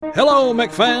Hello,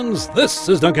 Mech fans. This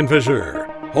is Duncan Fisher.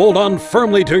 Hold on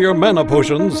firmly to your mana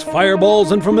potions,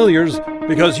 fireballs, and familiars,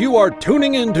 because you are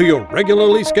tuning in to your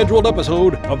regularly scheduled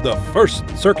episode of the First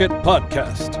Circuit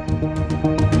Podcast.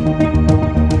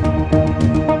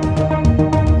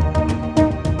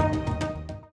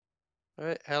 All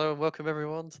right, hello and welcome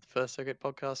everyone to the First Circuit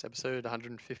Podcast, episode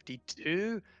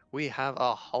 152. We have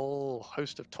a whole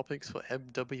host of topics for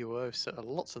MWO, so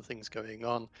lots of things going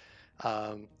on.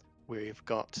 We've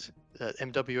got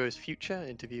MWO's future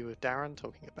interview with Darren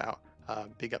talking about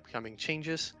big upcoming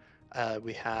changes.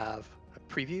 We have a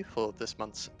preview for this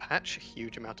month's patch, a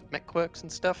huge amount of mech works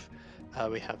and stuff.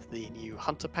 We have the new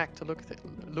Hunter Pack to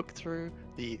look through,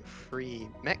 the free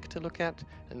mech to look at,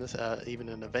 and there's even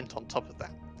an event on top of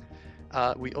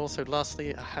that. We also,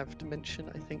 lastly, have to mention,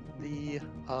 I think, the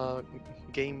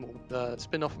game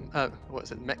spin-off,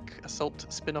 Mech Assault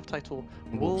spin-off title,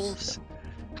 Wolves.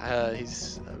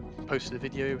 He's posted a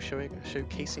video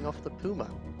showcasing off the Puma.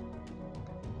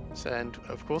 So, and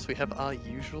of course, we have our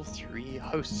usual three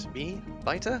hosts: me,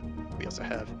 Biter. We also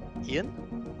have Ian.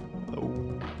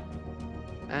 Hello.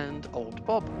 And Old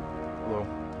Bob. Hello.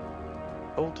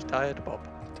 Old Tired Bob.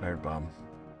 Tired Bob.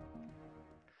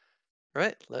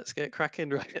 Right, let's get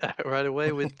cracking right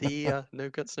away with the No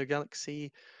Guts, No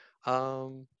Galaxy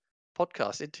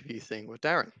podcast interview thing with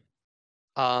Darren.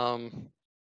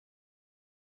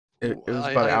 It was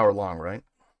about an hour long, right?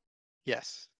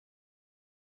 Yes.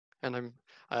 And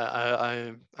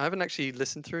I haven't actually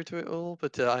listened through to it all,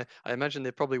 but I imagine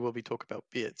there probably will be talk about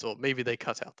beards, or maybe they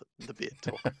cut out the beard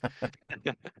talk.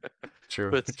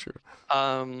 True. But true.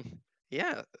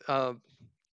 yeah.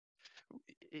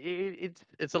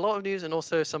 It's a lot of news and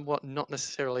also somewhat not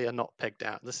necessarily a not pegged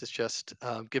out. This is just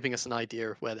giving us an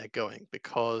idea of where they're going,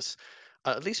 because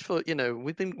at least for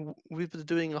we've been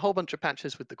doing a whole bunch of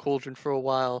patches with the Cauldron for a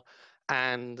while,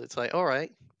 and it's like, all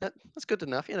right, that's good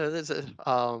enough. There's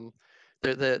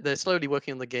they're slowly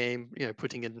working on the game,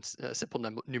 putting in simple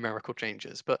numerical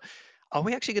changes, but are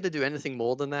we actually going to do anything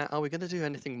more than that? Are we going to do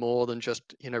anything more than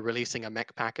just releasing a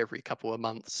mech pack every couple of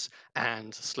months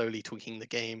and slowly tweaking the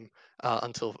game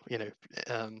until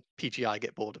PGI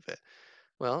get bored of it?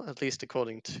 Well, at least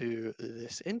according to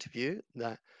this interview,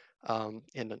 that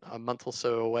in a month or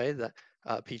so away, that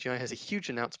PGI has a huge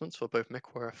announcements for both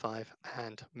MechWarrior 5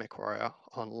 and MechWarrior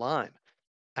Online.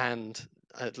 And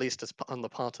at least as on the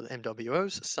part of the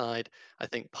MWO's side, I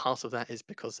think part of that is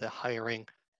because they're hiring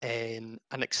an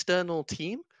external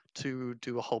team to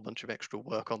do a whole bunch of extra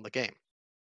work on the game.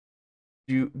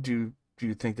 Do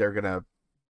you think they're gonna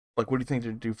what do you think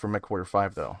they're do for MechWarrior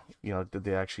 5 though? Did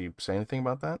they actually say anything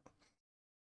about that?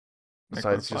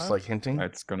 Besides just like hinting?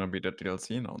 It's gonna be the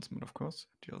DLC announcement, of course.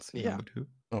 DLC number 2.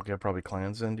 Okay, probably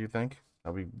clans then, do you think?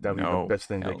 That'd be No, the best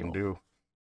thing they can do.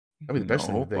 That'd be the best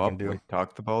thing they can do. We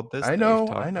talked about this. I know.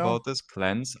 About this.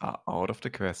 Clans are out of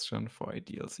the question for a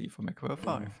DLC for MechWarrior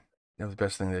 5. That's the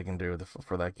best thing they can do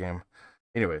for that game.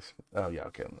 Anyways,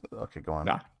 okay, go on.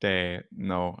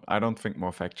 No, I don't think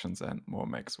more factions and more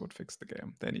mechs would fix the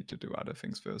game. They need to do other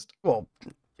things first. Well,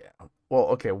 yeah. Well,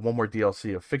 okay, one more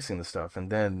DLC of fixing the stuff, and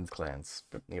then clans,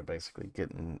 basically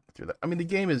getting through that. I mean, the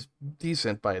game is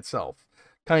decent by itself,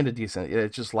 kind of decent.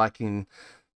 It's just lacking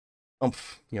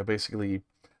basically,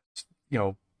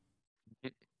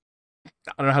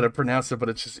 I don't know how to pronounce it, but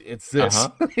it's this. That's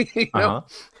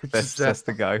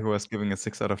the guy who was giving a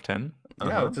 6 out of 10.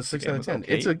 Yeah, it's a 6 out of 10.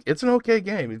 Okay. It's an okay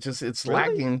game. It's really?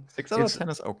 Lacking. 6 out of 10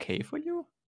 is okay for you?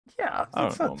 Yeah,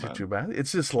 it's not too bad.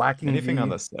 It's just lacking. Anything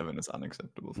under 7 is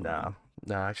unacceptable for me.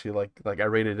 No, actually, like I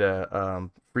rated a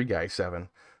Free Guy 7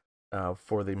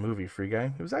 for the movie Free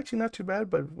Guy. It was actually not too bad,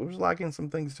 but it was lacking some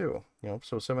things too.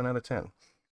 So 7 out of 10.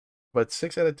 But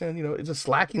 6 out of 10, it's just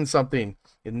lacking something.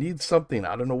 It needs something.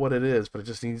 I don't know what it is, but it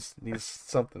just needs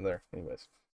something there. Anyways,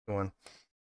 go on.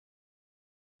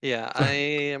 Yeah,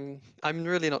 I'm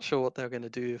really not sure what they're going to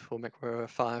do for MechWarrior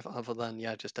 5 other than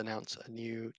just announce a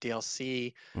new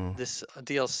DLC. This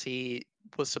DLC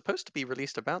was supposed to be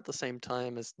released about the same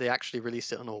time as they actually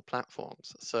released it on all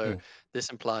platforms. So this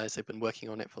implies they've been working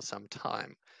on it for some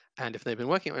time. And if they've been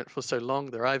working on it for so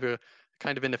long, they're either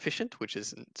kind of inefficient, which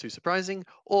isn't too surprising,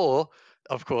 or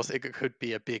of course it could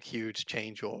be a big, huge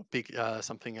change or big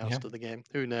something else to the game.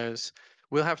 Who knows?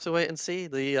 We'll have to wait and see.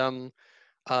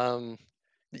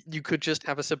 You could just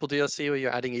have a simple DLC where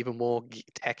you're adding even more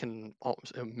tech and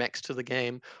mechs to the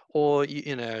game, or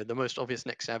the most obvious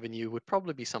next avenue would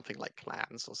probably be something like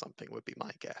clans or something, would be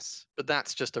my guess. But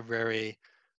that's just a very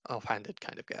offhanded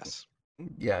kind of guess.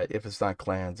 Yeah, if it's not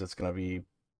clans, it's gonna be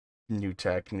new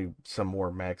tech, some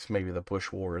more mechs, maybe the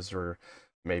Bush Wars, or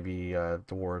maybe the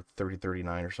War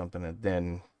 3039 or something, and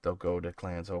then they'll go to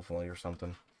clans hopefully or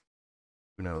something.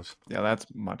 Who knows? Yeah, that's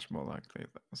much more likely.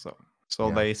 So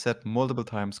Yeah. they said multiple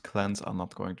times clans are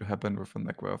not going to happen within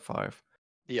MechWarrior 5.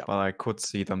 Yeah. But I could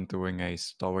see them doing a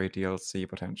story DLC,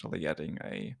 potentially adding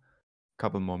a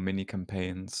couple more mini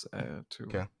campaigns to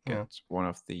Okay, get yeah. one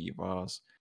of the wars.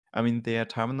 I mean, their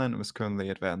timeline is currently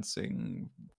advancing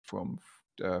from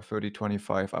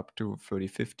 3025 up to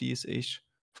 3050s ish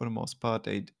for the most part.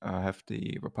 They have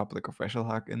the Republic of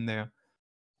Reshelhag in there.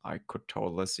 I could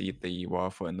totally see the War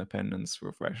for Independence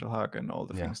with Reshelhag and all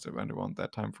the Yeah. things that went around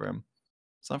that time frame.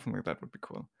 Something like that would be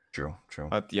cool. True.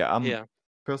 But yeah, I'm Yeah.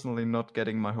 personally not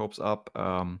getting my hopes up.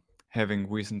 Having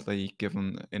recently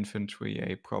given infantry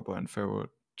a proper and thorough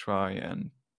try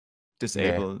and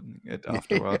disable it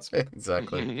afterwards,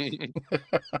 Exactly.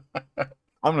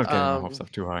 I'm not getting my Um, hopes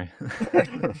up too high.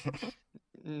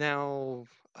 Now,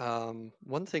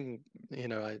 one thing,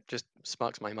 it just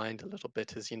sparks my mind a little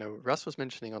bit is, Russ was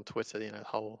mentioning on Twitter,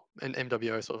 whole and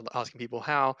MWO sort of asking people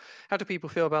how do people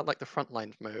feel about like the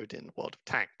frontline mode in World of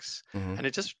Tanks? Mhm. And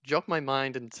it just jogged my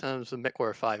mind in terms of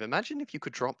MechWarrior 5. Imagine if you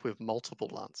could drop with multiple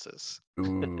lancers.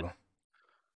 Ooh, that'd be Like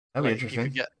you could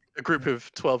interesting. get a group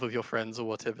of 12 of your friends or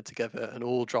whatever together and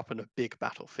all drop in a big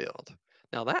battlefield.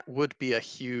 Now that would be a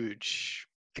huge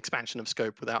expansion of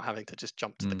scope without having to just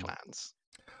jump to the Hmm. clans.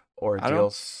 Or a I don't-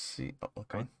 DLC. Oh,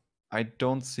 go I, on. I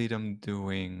don't see them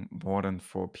doing more than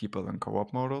 4 people in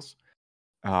co-op models.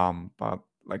 But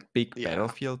like big Yeah.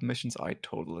 battlefield missions, I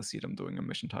totally see them doing a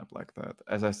mission type like that.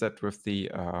 As I said, with the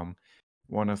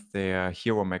one of their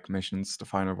hero mech missions, the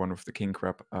final one with the king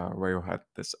crab, where you had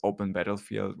this open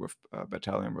battlefield with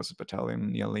battalion versus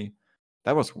battalion nearly.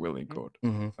 That was really good.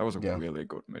 Mhm. That was a Yeah. really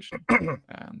good mission,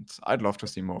 and I'd love to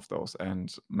see more of those.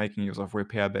 And making use of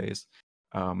repair base.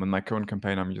 In my current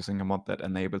campaign, I'm using a mod that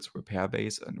enables repair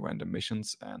base and random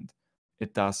missions, and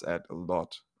it does add a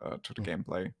lot to the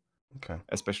gameplay. Okay.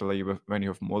 Especially when you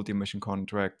have multi-mission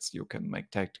contracts, you can make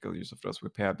tactical use of those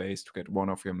repair base to get one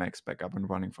of your mechs back up and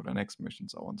running for the next mission,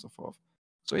 so on and so forth.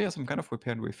 So yeah, some kind of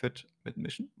repair and refit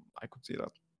mid-mission, I could see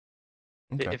that.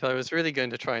 Okay. If I was really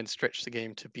going to try and stretch the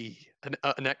game to be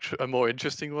a more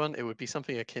interesting one, it would be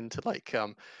something akin to like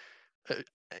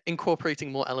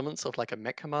incorporating more elements of like a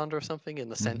mech commander or something, in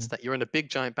the sense that you're in a big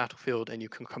giant battlefield and you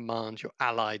can command your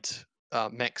allied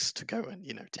mechs to go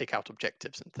and take out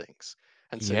objectives and things.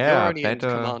 And so you're Yeah, only in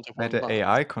command of one better lance.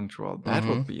 AI control. That Mhm.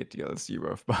 would be a DLC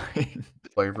worth buying.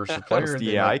 Player versus Because player. the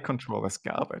They AI might. control is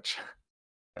garbage.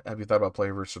 Have you thought about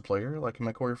player versus player like in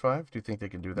MechWarrior 5? Do you think they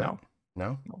can do that? No.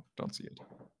 No. No, don't see it.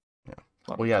 Yeah.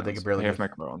 Not Well, a yeah, they chance. could barely They have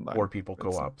get MWO Online. 4 people That's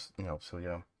it. co-ops. So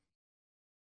yeah.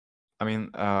 I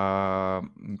mean,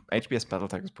 HBS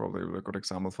BattleTech is probably a good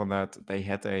example for that. They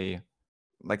had the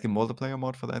multiplayer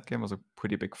mode for that game was a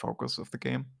pretty big focus of the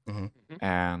game. Mhm.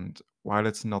 And while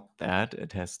it's not that,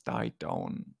 it has died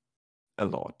down a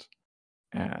lot.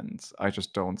 And I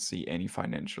just don't see any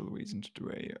financial reason to do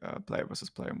a player versus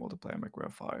player multiplayer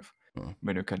MechWarrior 5. Mhm.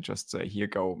 When you can just say, here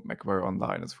go, MechWarrior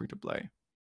Online is free to play.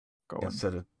 Go and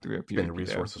Instead of do your spending PvP there.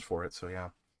 resources for it. So yeah.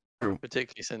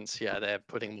 Particularly since they're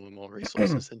putting more and more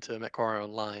resources into MechWarrior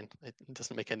Online. It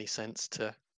doesn't make any sense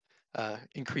to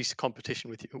increase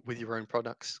competition with your own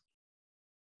products.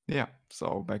 Yeah,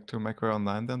 so back to MechWarrior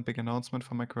Online then. Big announcement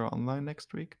for MechWarrior Online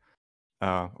next week.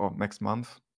 Or next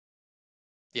month.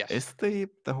 Yes. Is the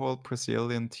whole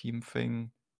Brazilian team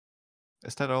thing,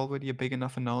 is that already a big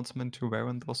enough announcement to wear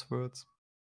in those words?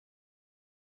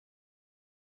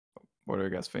 What do you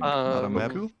guys think? Not a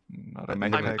map? Goku? Not a I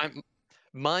mech never- pack?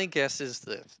 My guess is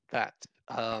that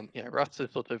Russ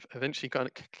has sort of eventually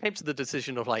came to the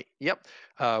decision of like, yep,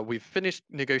 we've finished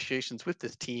negotiations with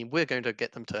this team. We're going to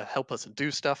get them to help us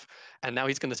do stuff, and now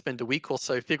he's going to spend a week or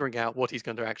so figuring out what he's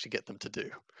going to actually get them to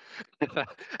do.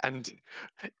 And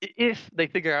if they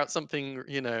figure out something,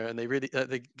 and they really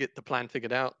they get the plan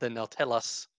figured out, then they'll tell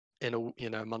us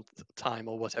in a month time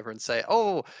or whatever, and say,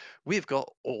 oh, we've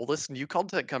got all this new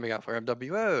content coming out for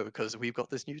MWO because we've got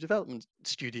this new development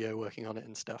studio working on it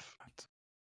and stuff.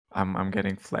 I'm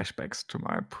getting flashbacks to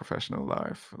my professional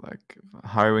life, like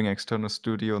hiring external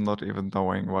studio, not even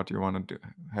knowing what you want to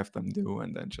have them do,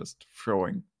 and then just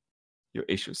throwing your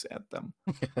issues at them.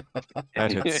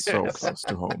 That hits so close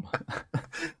to home.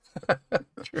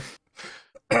 True.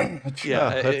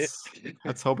 Yeah,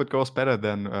 let's hope it goes better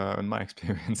than in my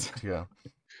experience. Yeah.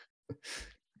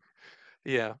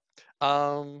 Yeah.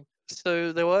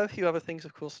 So there were a few other things,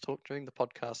 of course, talked during the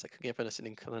podcast that could give us an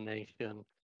inclination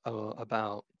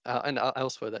about, and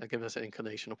elsewhere that give us an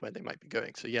inclination of where they might be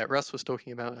going. So yeah, Russ was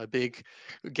talking about a big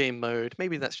game mode.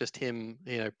 Maybe that's just him,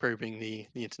 probing the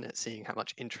internet, seeing how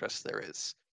much interest there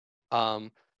is.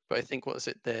 But I think what is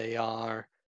it? They are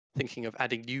thinking of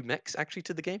adding new mechs actually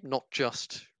to the game, not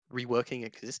just reworking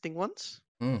existing ones.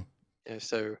 Mm.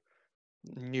 So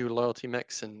new loyalty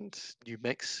mechs and new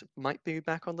mechs might be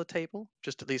back on the table.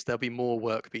 Just at least there'll be more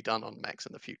work be done on mechs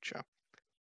in the future.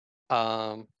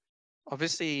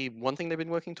 Obviously, one thing they've been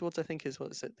working towards, I think, is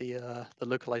what is it, the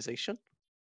localization.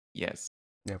 Yes.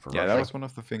 Yeah, for Yeah, that Russia. was one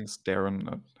of the things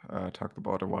Darren talked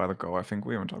about a while ago. I think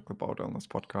we even talked about it on this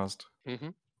podcast. Mm-hmm.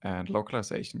 And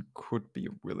localization could be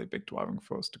a really big driving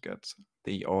force to get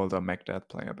the older MechDad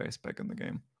player base back in the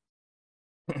game.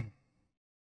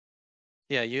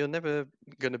 Yeah, you're never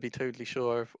going to be totally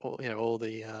sure of all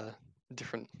the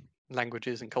different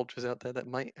languages and cultures out there that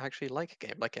might actually like a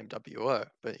game like MWO,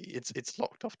 but it's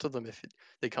locked off to them if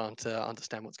they can't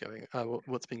understand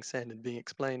what's being said and being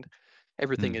explained.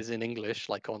 Everything is in English,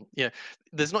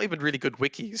 there's not even really good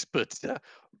wikis, but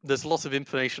there's lots of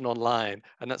information online,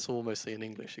 and that's all mostly in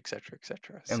English, etc.,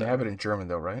 etc. And they have it in German,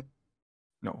 though, right?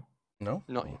 No. No?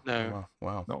 Not Oh, no.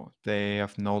 wow. No, they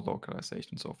have no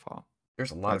localization so far.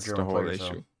 There's a lot That's of German the whole players,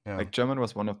 issue. though. Yeah. Like German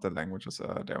was one of the languages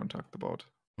Darren talked about.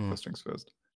 First things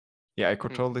first. Yeah, I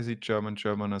could totally see German.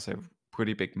 German is a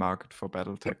pretty big market for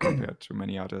BattleTech compared to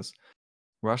many others.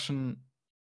 Russian,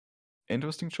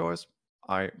 interesting choice.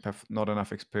 I have not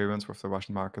enough experience with the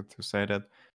Russian market to say that.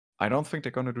 I don't think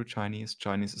they're going to do Chinese.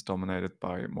 Chinese is dominated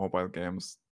by mobile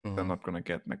games. They're not going to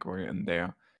get McCoy in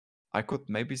there. I could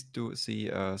maybe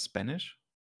see Spanish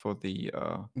for the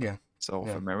South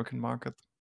American market.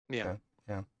 Yeah.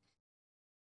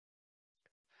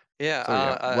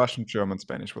 So Russian, German,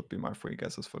 Spanish would be my three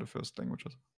guesses for the first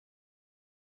languages.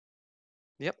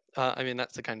 Yep. I mean,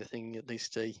 that's the kind of thing, at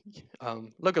least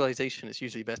localization is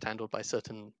usually best handled by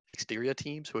certain exterior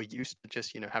teams who are used to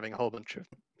just, having a whole bunch of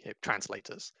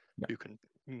translators who can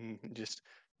just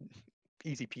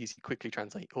easy peasy quickly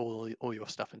translate all your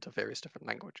stuff into various different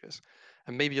languages.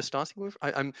 And maybe you're starting with,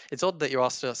 it's odd that you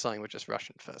are starting with just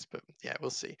Russian first, but yeah,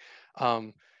 we'll see.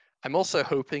 I'm also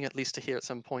hoping at least to hear at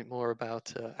some point more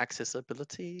about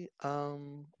accessibility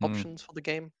options for the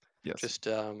game. Yes. Just,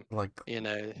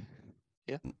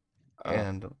 yeah.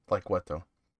 And like what, though?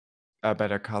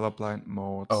 Better colorblind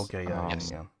modes. Okay, yeah.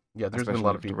 Yeah, there's been a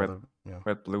lot of people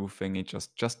red blue thingy.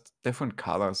 Just different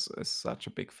colors is such a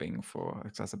big thing for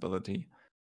accessibility.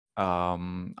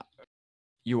 UI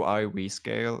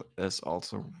rescale is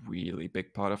also really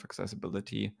big part of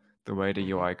accessibility. The way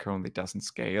the UI currently doesn't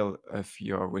scale, if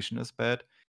your vision is bad,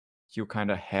 you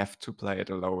kind of have to play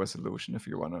at a low resolution if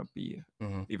you want to be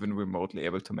even remotely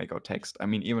able to make out text. I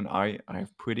mean, even I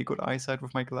have pretty good eyesight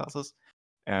with my glasses,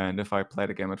 and if I play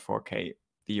the game at 4K,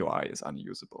 the UI is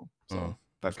unusable. So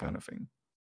that kind of thing.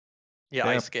 Yeah,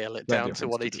 I scale it down to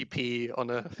 180p on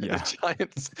a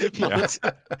giant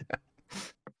monitor.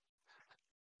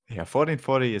 Yeah,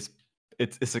 1440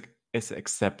 is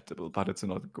acceptable, but it's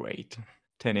not great.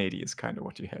 1080 is kind of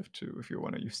what you have to if you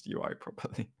want to use the UI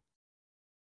properly.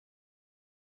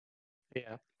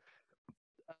 Yeah.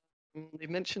 You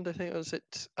mentioned, I think, was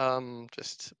it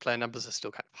just player numbers are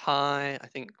still kind of high. I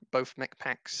think both mech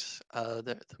packs,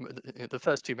 the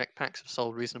first two mech packs have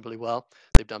sold reasonably well.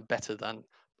 They've done better than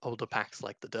older packs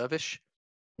like the Dervish.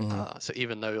 So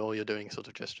even though all you're doing is sort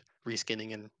of just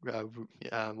reskinning and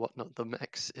whatnot, the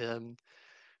mechs,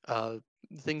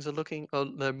 things are looking.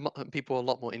 People are a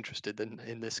lot more interested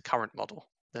in this current model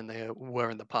than they were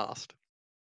in the past.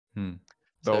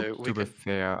 Though, to be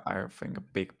fair, I think a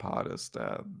big part is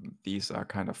that these are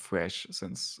kind of fresh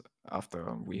since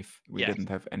after we didn't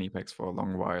have any packs for a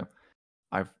long while.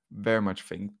 I very much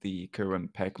think the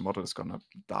current pack model is gonna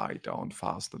die down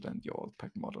faster than the old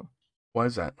pack model. Why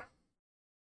is that?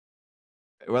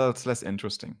 Well, it's less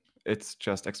interesting. It's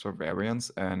just extra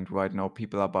variants, and right now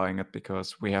people are buying it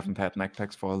because we haven't had mech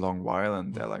packs for a long while,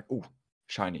 and they're like, "Oh,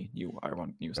 shiny, new! I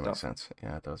want new stuff." That makes sense.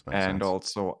 Yeah, it does make sense. And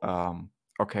also,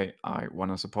 okay, I want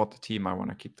to support the team. I want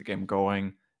to keep the game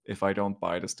going. If I don't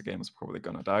buy this, the game is probably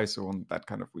gonna die soon. That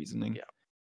kind of reasoning. Yeah.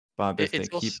 But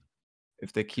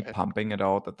if they keep pumping it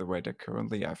out at the rate they're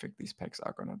currently, I think these packs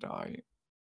are gonna die.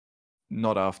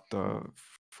 Not after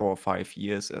 4 or 5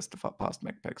 years as the past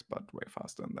mech packs, but way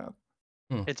faster than that.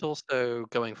 It's also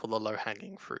going for the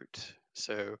low-hanging fruit.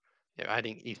 So,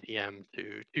 adding ECM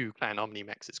to 2 Clan Omni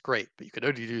mechs is great, but you could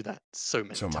only do that so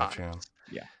many times.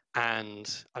 Yeah.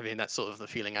 And I mean, that's sort of the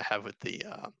feeling I have with the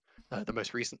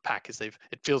most recent pack is it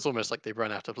feels almost like they've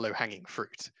run out of low-hanging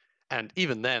fruit. And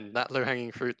even then, that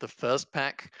low-hanging fruit, the first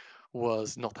pack,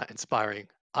 was not that inspiring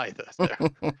either. So,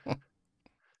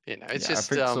 it's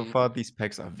just. I think so far these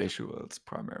packs are visuals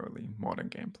primarily more than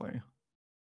gameplay.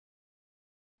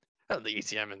 The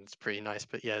ECM is pretty nice,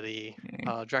 but yeah, the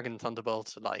Dragon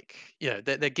Thunderbolt are they're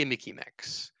gimmicky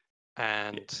mechs,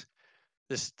 and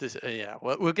Yeah,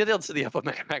 we'll get onto the upper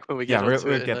Mech when we Yeah, get onto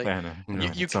we'll it. And get like, there in a Yeah.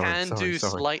 you minute. Sorry, can sorry, do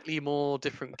sorry. slightly more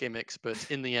different gimmicks, but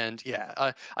in the end,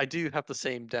 yeah, I do have the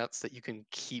same doubts that you can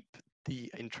keep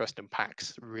the interest in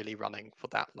packs really running for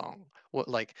that long.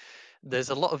 There's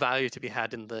a lot of value to be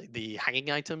had in the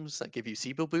hanging items that give you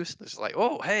Seabill boost. It's like,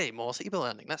 oh, hey, more Seabill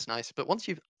earning, that's nice. But once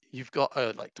you've got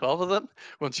like 12 of them,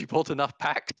 once you've bought enough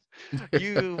packs,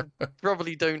 you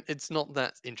probably don't. It's not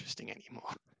that interesting anymore.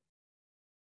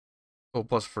 Well,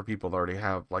 plus for people that already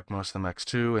have like most of the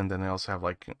X2, and then they also have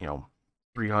like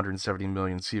 370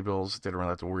 million C-bills. They don't really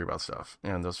have to worry about stuff,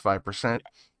 and those 5%,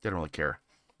 they don't really care,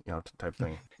 type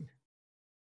thing.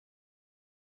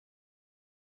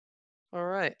 All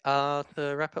right.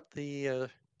 To wrap up the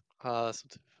sort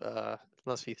of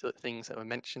last few things that were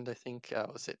mentioned, I think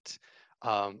was it.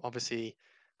 Obviously,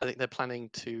 I think they're planning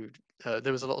to.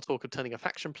 There was a lot of talk of turning a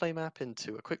faction play map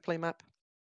into a quick play map.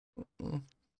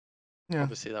 Yeah.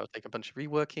 Obviously, that would take a bunch of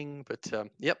reworking, but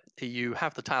yep, you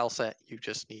have the tile set. You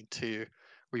just need to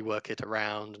rework it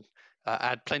around,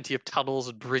 add plenty of tunnels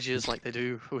and bridges like they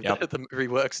do with Yep. the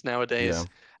reworks nowadays,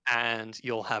 Yeah. and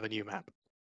you'll have a new map.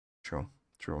 True.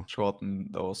 Shorten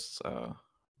those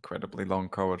incredibly long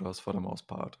corridors for the most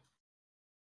part.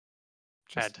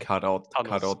 Just Add cut out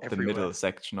tunnels the everywhere. middle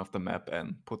section of the map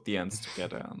and put the ends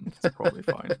together, and it's probably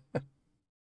fine.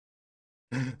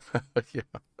 Yeah.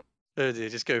 Oh dear,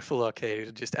 just go full arcade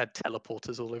and just add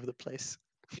teleporters all over the place.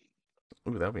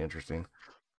 Ooh, that'd be interesting.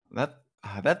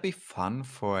 That'd be fun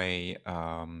for a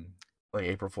Like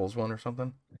April Fool's one or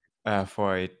something.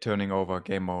 for a turning over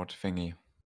game mode thingy.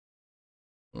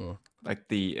 Mm. Like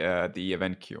the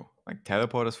event queue. Like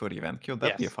teleporters for the event queue,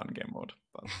 that'd be a Yes. fun game mode.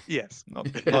 But Yes. not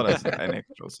as an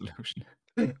actual solution.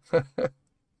 Okay.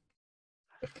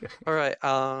 All right.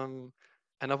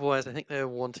 And otherwise, I think they're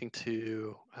wanting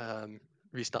to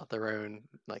restart their own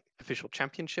like official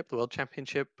championship, the world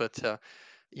championship. But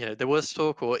there was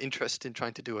talk or interest in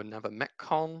trying to do another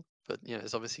MechCon, but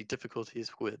there's obviously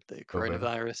difficulties with the COVID.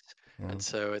 coronavirus, Yeah. and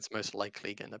so it's most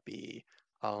likely going to be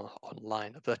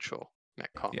online, a virtual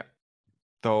MechCon. Yeah.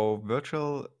 Though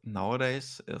virtual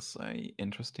nowadays is a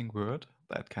interesting word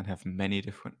that can have many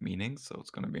different meanings, so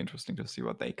it's going to be interesting to see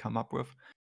what they come up with.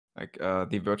 Like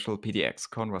the virtual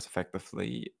PDX-Con was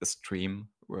effectively a stream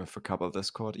with a couple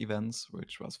Discord events,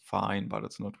 which was fine, but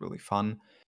it's not really fun.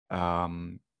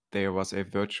 There was a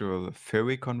virtual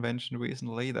furry convention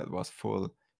recently that was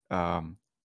full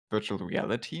virtual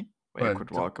reality, where you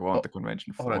could walk around the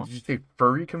convention Hold on, floor. did you say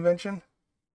furry convention?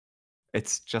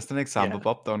 It's just an example, Yeah.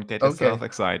 Bob. Don't get Okay. yourself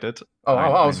excited. Oh, I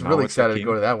I was know really what you're excited to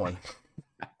go keen. to that one.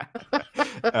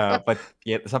 But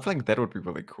yeah, something like that would be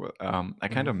really cool. I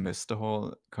kind of Mhm. miss the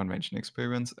whole convention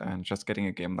experience, and just getting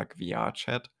a game like VR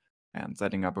chat and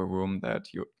setting up a room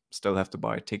that you still have to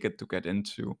buy a ticket to get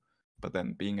into, but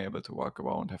then being able to walk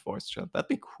around, have voice chat, that'd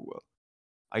be cool.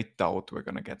 I doubt we're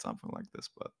gonna get something like this,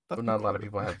 but But that'd be not a lot of cool.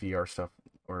 people have VR stuff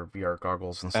or VR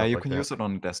goggles and stuff You like can that. use it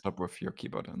on desktop with your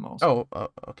keyboard and mouse. Oh,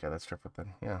 okay, that's different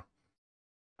then. Yeah.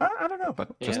 I don't know.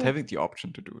 But just Yeah. having the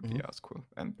option to do it Mhm. VR is cool.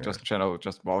 And Yeah. just in general,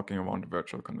 just walking around the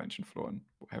virtual convention floor and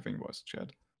having voice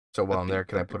chat. So while I'm there,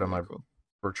 can I that'd be put on really my cool.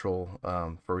 virtual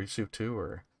furry suit too,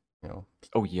 or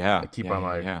Oh yeah, keep yeah, on yeah,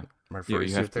 my yeah. my You furry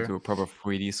have suit to there? do a proper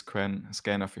 3D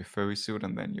scan of your furry suit,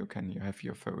 and then you have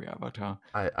your furry avatar.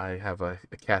 I have a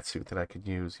cat suit that I could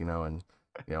use, and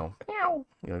meow,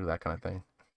 that kind of thing.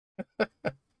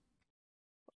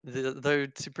 Though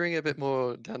to bring it a bit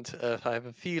more down to earth, I have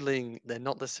a feeling they're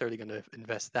not necessarily going to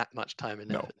invest that much time and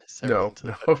No. effort necessarily into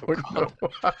the virtual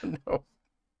con. No.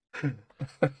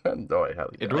 No, I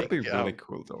highly It doubt would it. be really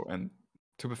cool though. And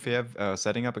to be fair,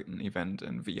 setting up an event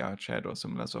in VR chat or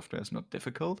similar software is not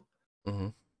difficult. Mm-hmm.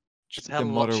 It's a The hell of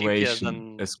a lot cheaper moderation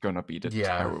than is gonna be the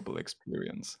Yeah. terrible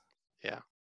experience. yeah.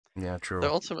 Yeah, true. So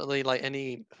ultimately, like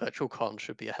any virtual con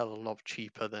should be a hell of a lot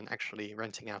cheaper than actually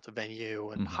renting out a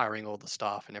venue and Mhm. hiring all the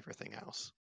staff and everything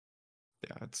else.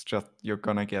 Yeah, it's just you're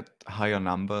gonna get higher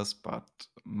numbers, but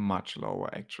much lower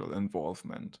actual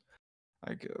involvement.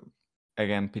 Like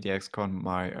again, PDXCon,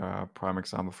 my prime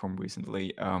example from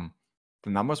recently. The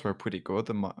numbers were pretty good.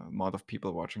 The amount of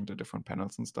people watching the different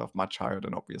panels and stuff, much higher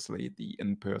than obviously the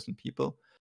in-person people.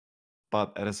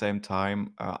 But at the same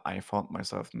time, I found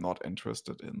myself not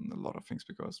interested in a lot of things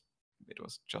because it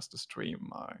was just a stream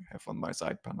I have on my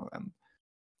side panel, and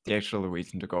the actual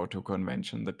reason to go to a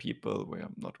convention, the people were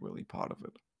not really part of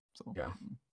it. So Yeah.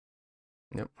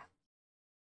 Yep.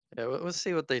 Yeah, we'll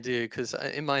see what they do because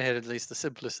in my head, at least, the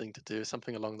simplest thing to do is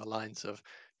something along the lines of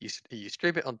you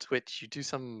stream it on Twitch, you do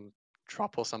some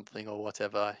drop or something or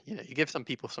whatever. You give some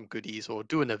people some goodies or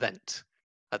do an event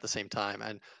at the same time,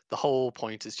 and the whole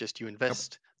point is just you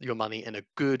invest your money in a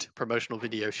good promotional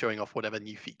video showing off whatever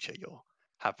new feature you'll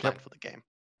have planned Yep. for the game.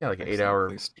 Yeah, like an 8 hour.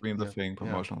 Exactly. Stream the Yeah, thing, yeah.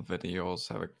 promotional videos,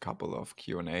 have a couple of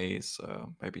Q&As,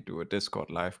 maybe do a Discord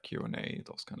live Q&A,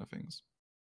 those kind of things.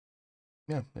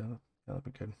 Yeah, that'd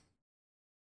be good.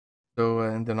 So,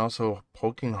 and then also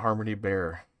poking Harmony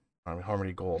Bear.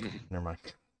 Harmony Gold. Never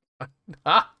mind.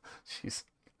 Ah! Jeez.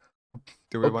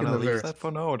 Do we Poking want to the leave bear. that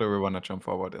for now, or do we want to jump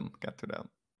forward and get to that?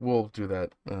 We'll do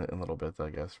that in a little bit, I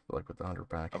guess, like with the 100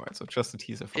 pack. All right, so just a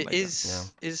teaser for It later.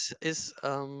 is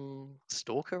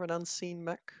Stalker an unseen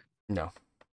mech? No.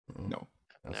 No.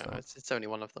 That's No, not. it's only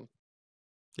one of them.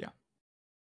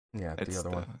 Yeah, It's the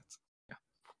other one. Yeah.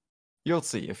 You'll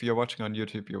see. If you're watching on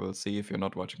YouTube, you will see. If you're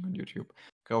not watching on YouTube,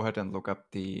 go ahead and look up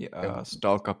the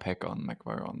Stalker pack on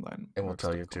MWO Online. And we'll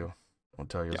tell you too. We'll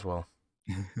tell you as well.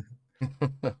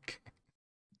 Okay.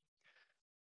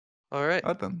 All right.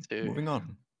 Alright then, So moving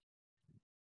on.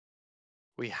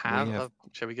 we have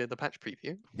shall we go to the patch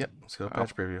preview? Yep, let's go to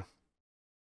patch preview.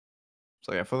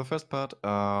 So yeah, for the first part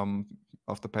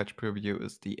of the patch preview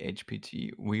is the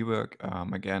HPG rework.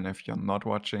 Again, if you're not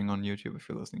watching on YouTube, if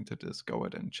you're listening to this, go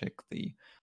ahead and check the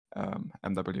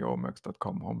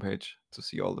MWOmercs.com homepage to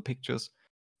see all the pictures.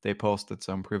 They posted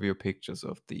some preview pictures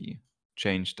of the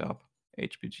changed up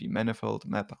HPG manifold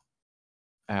map.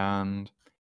 And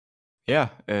yeah,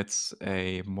 it's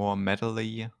a more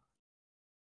metally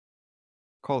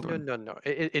cauldron. No.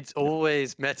 It's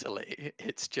always metally.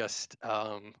 It's just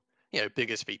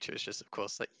biggest feature is just of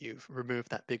course that you've removed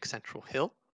that big central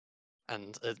hill,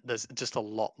 and there's just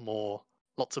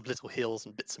lots of little hills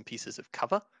and bits and pieces of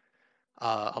cover.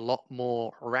 A lot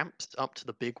more ramps up to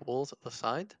the big walls at the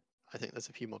side. I think there's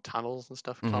a few more tunnels and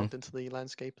stuff carved into the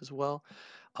landscape as well.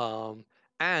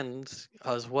 And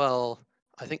as well,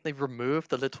 I think they've removed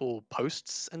the little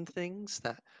posts and things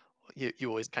that you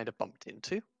always kind of bumped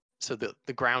into. So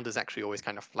the ground is actually always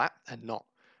kind of flat and not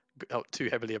too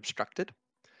heavily obstructed.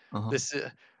 This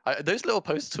those little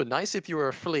posts were nice if you were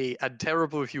a flea and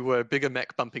terrible if you were a bigger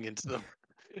mech bumping into them.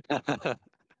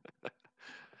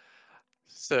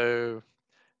 So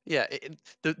yeah,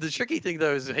 the tricky thing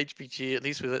though is HPG, at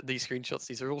least with these screenshots,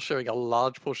 these are all showing a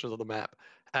large portion of the map,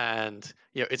 and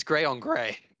it's grey on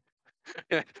grey.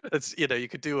 It's you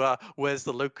could do where's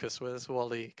the locust, where's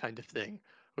Wally kind of thing,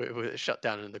 with it shut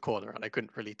down in the corner, and I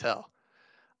couldn't really tell.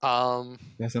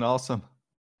 There's an awesome.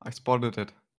 I spotted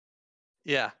it.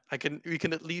 Yeah, we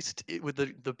can at least with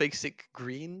the basic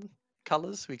green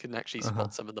colors, we can actually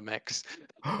spot some of the mechs.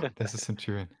 There's a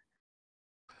Centurion.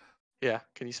 Yeah,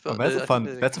 can you spot? That's I think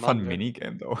a fun commander. mini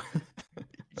game though.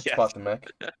 Yeah. Spot the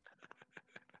mech.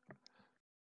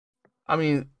 I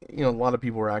mean, a lot of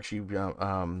people were actually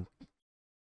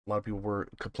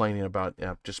complaining about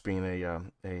just being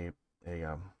a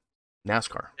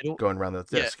NASCAR going around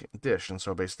the dish, and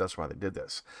so basically that's why they did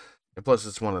this. And plus,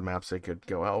 it's one of the maps they could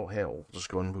go, oh hell, we'll just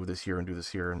go and move this here and do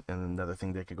this here, and another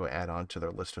thing they could go add on to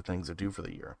their list of things to do for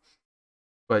the year.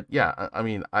 But yeah, I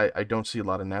mean, I don't see a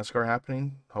lot of NASCAR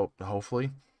happening.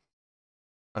 Hopefully,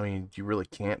 I mean, you really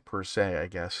can't per se. I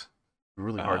guess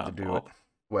really hard to do it.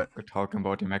 What? We're talking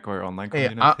about the MWO Online Hey,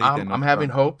 community. I'm having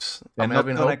hopes. They're I'm not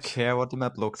having gonna hopes. care what the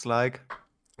map looks like.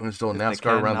 There's still If they NASCAR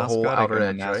can around the whole NASCAR, outer they're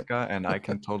edge, gonna right? NASCAR, and I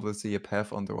can totally see a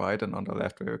path on the right and on the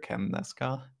left where you can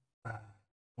NASCAR.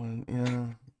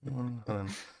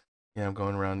 Yeah, I'm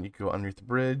going around. You can go underneath the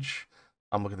bridge.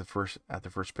 I'm looking at the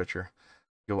first picture.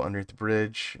 Go underneath the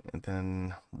bridge and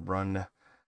then run.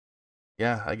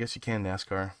 Yeah, I guess you can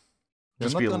NASCAR. You're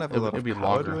not gonna have a lot of be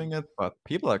power longer. doing it, but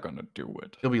people are gonna do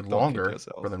it. It'll be Don't kid longer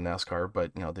yourself. for them NASCAR,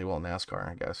 but they will NASCAR,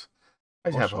 I guess. I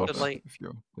just have hopes. If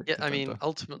you I mean,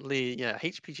 ultimately,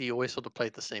 HPG always sort of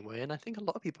played the same way, and I think a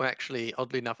lot of people actually,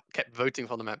 oddly enough, kept voting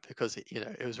for the map because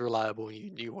it was reliable and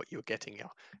you knew what you were getting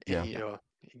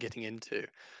getting into.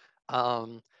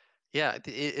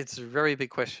 It's a very big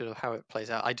question of how it plays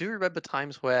out. I do remember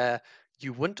times where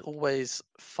you wouldn't always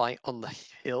fight on the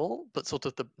hill, but sort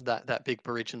of that big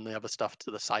bridge and the other stuff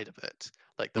to the side of it.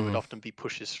 Like there would often be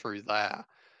pushes through there.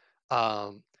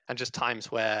 And just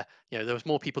times where there was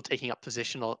more people taking up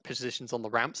positions on the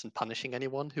ramps and punishing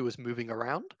anyone who was moving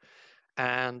around,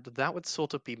 and that would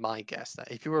sort of be my guess that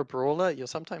if you're a brawler, you're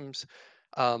sometimes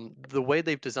the way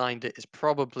they've designed it is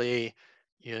probably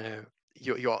you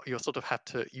sort of have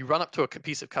to run up to a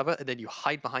piece of cover and then you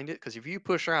hide behind it, because if you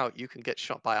push out you can get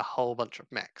shot by a whole bunch of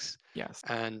mechs. Yes.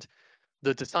 And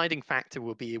the deciding factor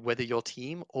will be whether your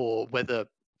team or whether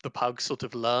the pugs sort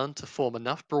of learn to form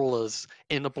enough brawlers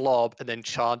in a blob and then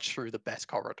charge through the best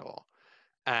corridor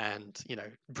and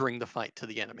bring the fight to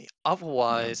the enemy.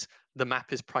 Otherwise, the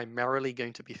map is primarily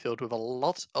going to be filled with a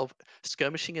lot of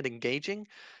skirmishing and engaging,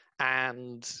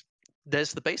 and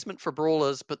there's the basement for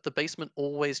brawlers, but the basement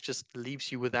always just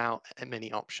leaves you without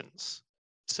many options.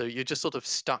 So you're just sort of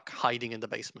stuck hiding in the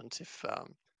basement if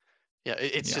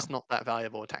it's Yeah. just not that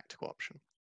valuable a tactical option.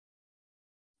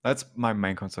 That's my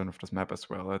main concern with this map as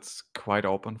well. It's quite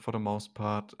open for the most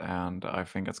part, and I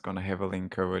think it's going to heavily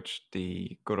encourage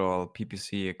the good old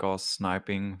PPC ghost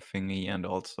sniping thingy and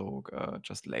also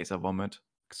just laser vomit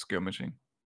skirmishing.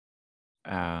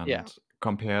 Yeah. And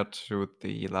compared to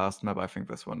the last map, I think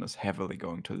this one is heavily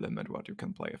going to limit what you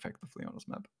can play effectively on this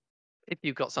map. If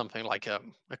you've got something like a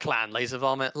clan laser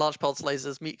vomit, large pulse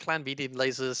lasers, clan medium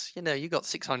lasers, you got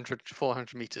 600 to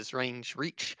 400 meters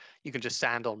reach. You can just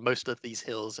stand on most of these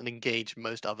hills and engage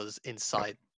most others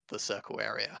inside the circle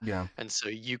area. Yeah. And so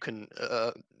you can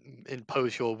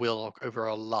impose your will over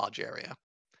a large area.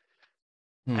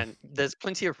 And there's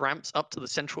plenty of ramps up to the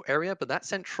central area, but that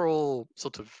central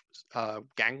sort of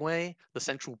gangway, the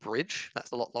central bridge,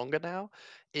 that's a lot longer now,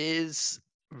 is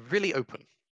really open.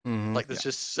 Like there's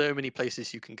just so many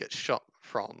places you can get shot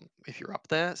from if you're up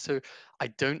there. So I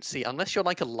don't see, unless you're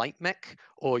like a light mech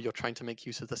or you're trying to make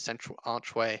use of the central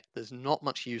archway, there's not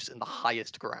much use in the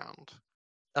highest ground,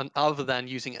 other than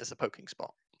using it as a poking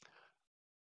spot.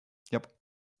 Yep.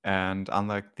 And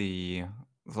unlike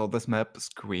so this map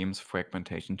screams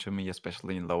fragmentation to me,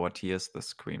 especially in lower tiers. This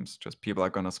screams just people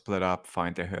are gonna split up,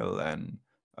 find their hill, and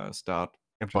start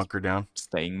And just bunker down.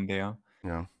 staying there.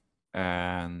 Yeah.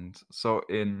 And so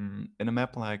in a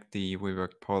map like the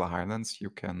reworked Polar Highlands, you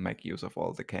can make use of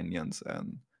all the canyons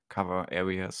and cover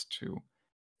areas to,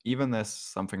 even as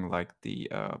something like the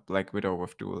Black Widow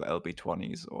with dual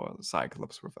LB20s or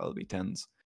Cyclops with LB10s,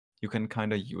 you can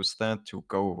kind of use that to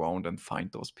go around and find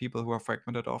those people who are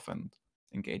fragmented off and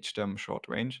engage them short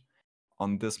range.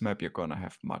 On this map, you're gonna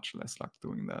have much less luck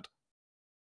doing that.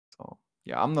 So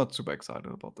yeah, I'm not super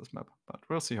excited about this map, but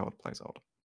we'll see how it plays out.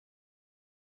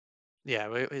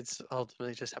 Yeah, it's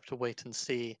ultimately just have to wait and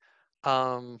see.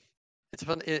 It's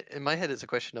fun. In my head, it's a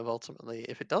question of ultimately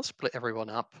if it does split everyone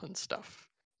up and stuff.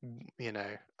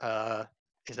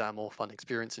 Is that a more fun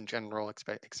experience in general, et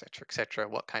cetera, et cetera?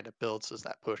 What kind of builds does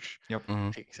that push, Yep.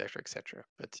 et cetera, et cetera?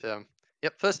 But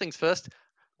yep. First things first.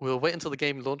 We'll wait until the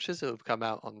game launches. It'll come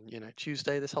out on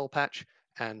Tuesday. This whole patch,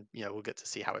 and we'll get to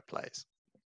see how it plays.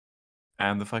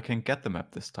 And if I can get the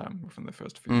map this time within the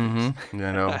first few weeks. Yeah,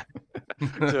 I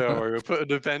know. So we'll put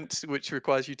an event which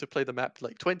requires you to play the map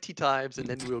like 20 times, and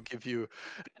then we'll give you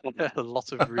a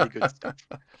lot of really good stuff.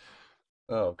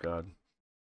 Oh God.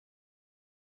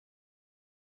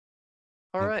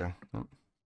 All right. Okay. Yep.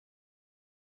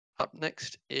 Up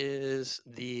next is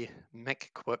the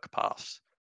Mech Quirk Pass.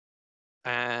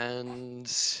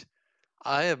 And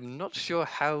I am not sure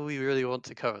how we really want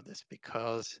to cover this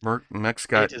because Mech's it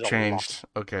got is a lot. changed.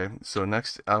 Okay, so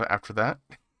next after that.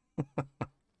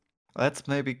 Let's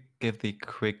maybe give the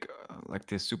quick, like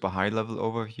the super high level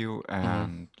overview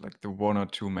and like the one or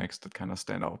two mechs that kind of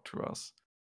stand out to us.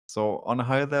 So on a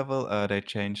high level, they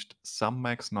changed some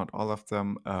mechs, not all of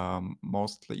them,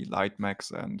 mostly light mechs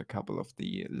and a couple of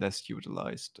the less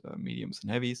utilized mediums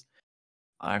and heavies.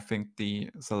 I think the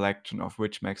selection of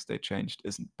which mechs they changed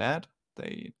isn't bad.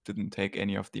 They didn't take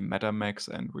any of the meta mechs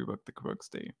and rework the quirks.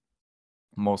 They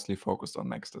mostly focused on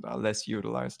mechs that are less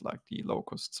utilized, like the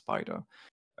Locust Spider,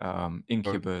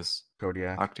 Incubus,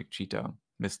 Kodiak. Arctic Cheetah,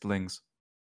 Mistlings.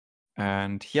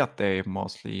 And yeah, they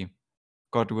mostly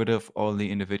got rid of all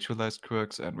the individualized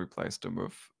quirks and replaced them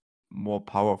with more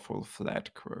powerful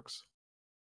flat quirks.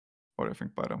 What do you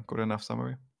think, Bida? Good enough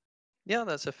summary? Yeah,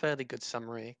 that's a fairly good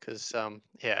summary because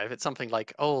if it's something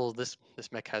like this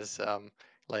mech has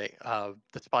the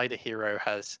spider hero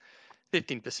has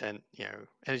 15%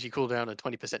 energy cooldown and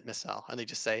 20% missile, and they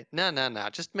just say no,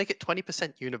 just make it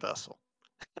 20% universal.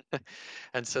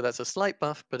 And so that's a slight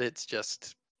buff, but it's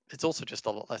also just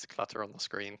a lot less clutter on the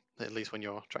screen, at least when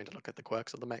you're trying to look at the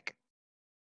quirks of the mech.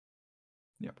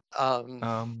 Yep.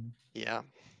 Yeah.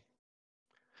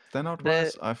 Standout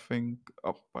wise, I think.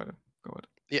 Oh, Bida, go ahead.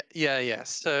 Yeah.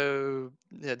 So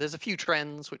there's a few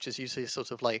trends, which is usually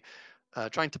sort of like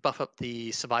trying to buff up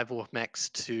the survival of mechs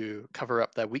to cover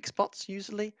up their weak spots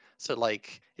usually. So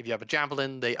like if you have a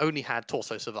javelin, they only had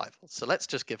torso survival. So let's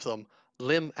just give them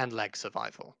limb and leg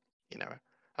survival,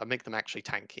 make them actually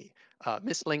tanky.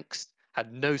 Mislinks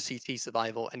had no CT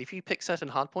survival. And if you pick certain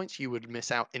hardpoints, you would miss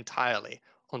out entirely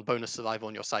on bonus survival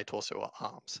on your side torso or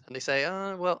arms. And they say,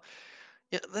 well,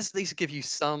 yeah, let's at least give you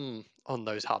some on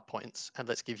those hard points, and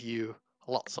let's give you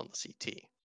lots on the CT.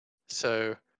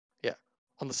 So, yeah,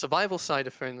 on the survival side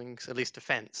of things, at least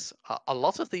defense, a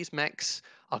lot of these mechs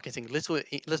are getting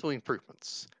little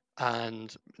improvements.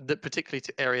 and particularly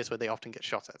to areas where they often get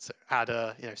shot at. So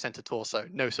adder, center torso,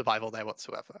 no survival there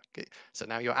whatsoever. Okay. So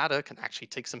now your adder can actually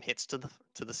take some hits to the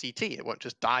CT. It won't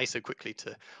just die so quickly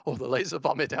to all the laser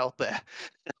vomit out there.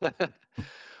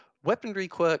 Weaponry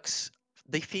quirks,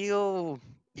 they feel,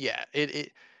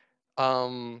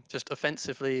 just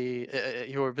offensively,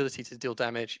 your ability to deal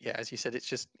damage, as you said,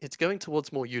 it's going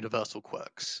towards more universal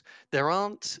quirks.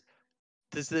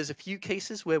 There's a few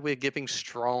cases where we're giving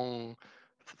strong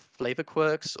flavor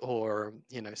quirks, or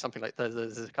something like that.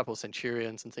 There's a couple of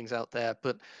centurions and things out there,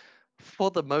 but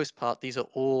for the most part, these are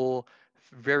all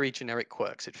very generic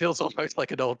quirks. It feels almost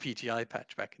like an old PTI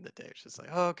patch back in the day. It's just like,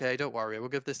 oh, okay, don't worry, we'll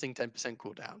give this thing 10%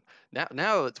 cooldown.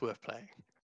 Now it's worth playing.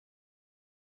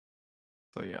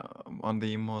 So yeah, on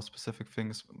the more specific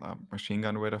things, machine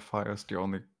gun rate of fire is the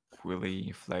only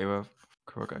really flavor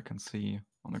quirk I can see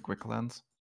on a quick glance.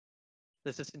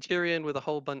 There's a Centurion with a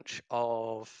whole bunch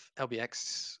of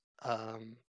LBX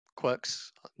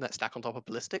quirks that stack on top of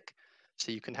Ballistic,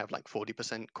 so you can have like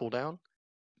 40% cooldown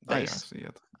Oh yeah, I base. see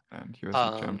it. And here's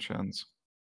the jam Um, chance.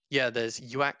 yeah, there's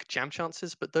UAC jam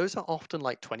chances, but those are often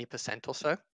like 20% or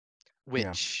so,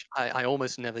 which I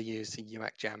almost never use the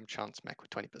UAC jam chance mech with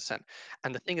 20%.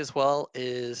 And the thing as well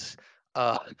is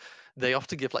they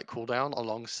often give like cooldown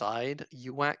alongside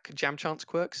UAC jam chance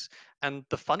quirks. And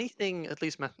the funny thing, at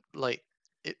least like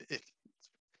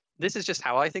this is just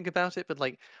how I think about it, but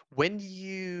like when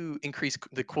you increase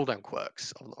the cooldown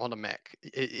quirks on a mech,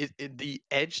 the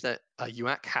edge that a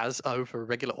UAC has over a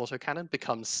regular autocannon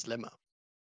becomes slimmer.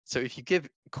 So if you give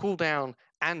cooldown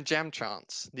and jam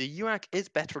chance, the UAC is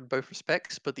better in both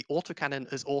respects, but the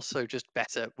autocannon is also just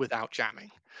better without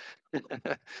jamming.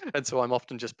 And so I'm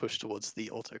often just pushed towards the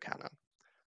autocannon.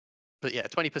 But yeah,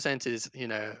 20% is,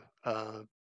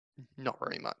 not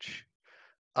very much.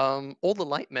 All the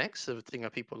light mechs, the thing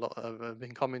that people have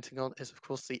been commenting on, is of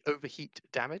course the overheat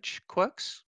damage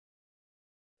quirks.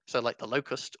 So like the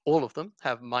Locust, all of them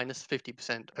have minus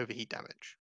 50% overheat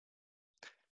damage.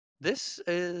 This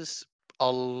is a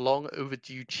long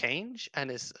overdue change,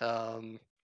 and is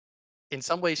in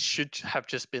some ways should have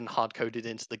just been hard coded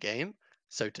into the game,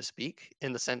 so to speak,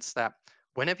 in the sense that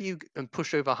whenever you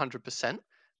push over 100%,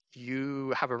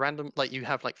 you have you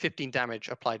have like 15 damage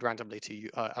applied randomly to you,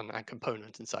 a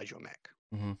component inside your mech.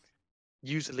 Mm-hmm.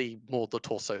 Usually more the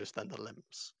torsos than the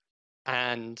limbs.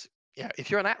 And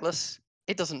if you're an Atlas,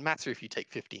 it doesn't matter if you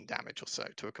take 15 damage or so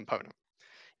to a component.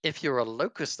 If you're a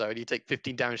Locust, though, and you take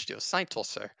 15 damage to your side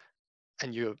torso,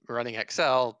 and you're running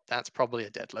XL, that's probably a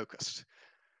dead Locust.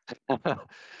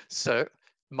 So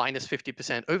minus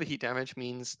 50% overheat damage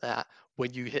means that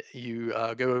when you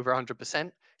go over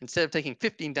 100%, instead of taking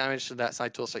 15 damage to that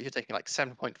side torso, you're taking like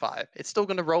 7.5. It's still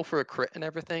going to roll for a crit and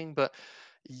everything, but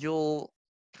you'll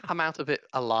come out of it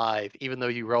alive, even though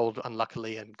you rolled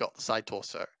unluckily and got the side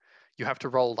torso. You have to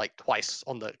roll like twice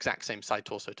on the exact same side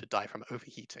torso to die from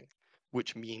overheating,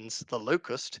 which means the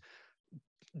Locust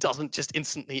doesn't just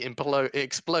instantly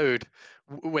explode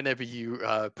whenever you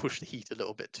push the heat a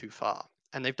little bit too far.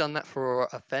 And they've done that for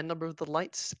a fair number of the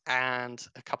lights and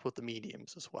a couple of the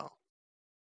mediums as well.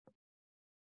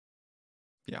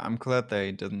 Yeah, I'm glad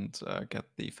they didn't get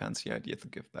the fancy idea to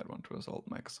give that one to Assault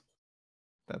Mechs.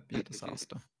 That'd be a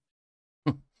disaster.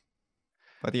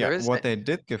 But yeah, what they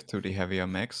did give to the heavier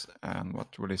mechs, and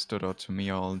what really stood out to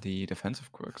me, all the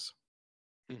defensive quirks.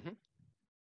 Mm-hmm.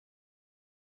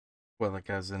 Well, like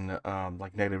as in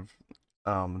like negative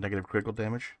critical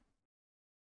damage.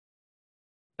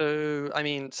 So I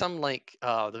mean, some like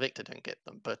the Victor don't get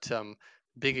them, but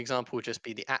big example would just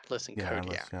be the Atlas and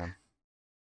Kodiak.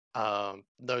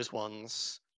 Those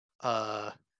ones.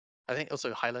 I think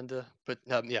also Highlander, but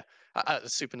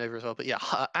Supernova as well. But yeah,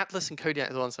 Atlas and Kodiak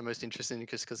are the ones I'm most interested in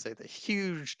because they're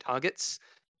huge targets,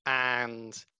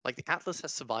 and like the Atlas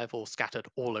has survival scattered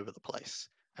all over the place.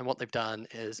 And what they've done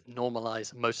is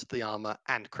normalize most of the armor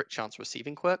and crit chance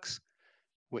receiving quirks,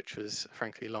 which was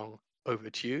frankly long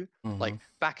overdue. Mm-hmm. Like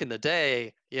back in the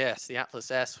day, yes, the Atlas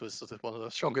S was sort of one of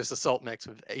the strongest assault mechs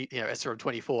with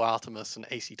SRM-24 Artemis and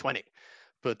AC-20,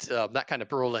 but that kind of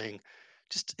brawling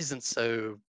just isn't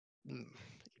so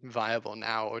viable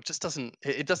now, or it just doesn't.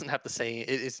 It doesn't have the same.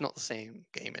 It's not the same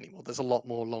game anymore. There's a lot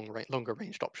more longer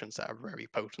ranged options that are very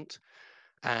potent,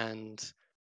 and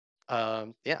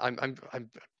I'm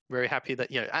very happy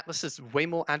that Atlas is way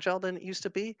more agile than it used to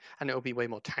be, and it will be way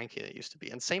more tanky than it used to be.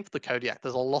 And same for the Kodiak.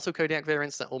 There's a lot of Kodiak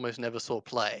variants that almost never saw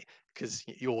play because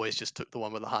you always just took the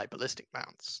one with the high ballistic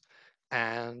mounts,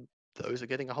 and those are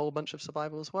getting a whole bunch of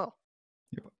survival as well.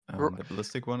 And the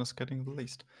ballistic one is getting the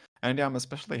least. And yeah, I'm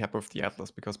especially happy with the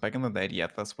Atlas because back in the day, the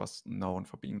Atlas was known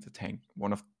for being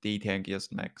one of the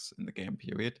tankiest mechs in the game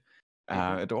period.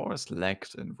 It always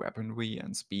lacked in weaponry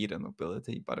and speed and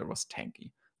mobility, but it was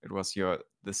tanky. It was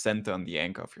the center and the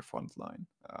anchor of your front line.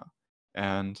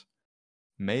 And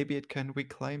maybe it can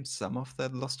reclaim some of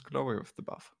that lost glory with the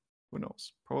buff. Who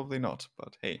knows? Probably not,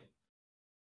 but hey,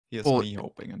 here's Well, me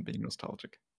hoping and being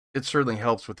nostalgic. it certainly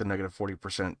helps with the negative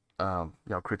 40%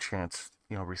 crit chance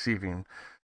receiving,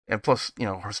 and plus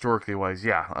historically wise,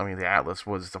 yeah, I mean the Atlas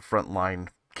was the frontline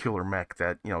killer mech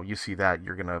that you see that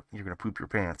you're gonna poop your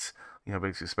pants,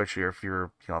 basically, especially if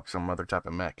you're some other type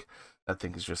of mech. That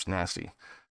thing is just nasty.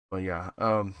 But yeah,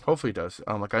 hopefully it does.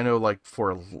 Like I know, like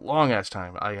for a long ass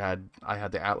time, I had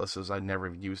the Atlases. I never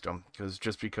even used them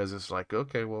because it's like,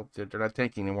 okay, well they're not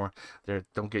tanky anymore. They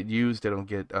don't get used. They don't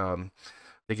get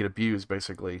they get abused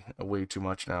basically way too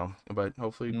much now. But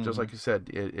hopefully, just like you said,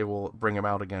 it will bring them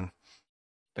out again.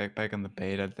 Back in the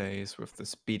beta days with the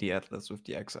Speedy Atlas with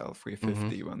the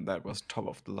XL350 when that was top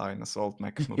of the line assault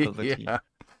mech mobility. Yeah.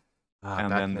 And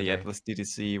back then in the day. Atlas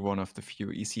DDC, one of the few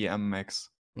ECM mechs.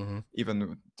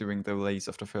 Even during the release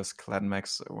of the first clan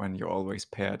mechs, when you always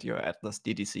paired your Atlas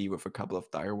DDC with a couple of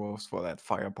direwolves for that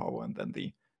firepower, and then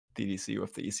the DDC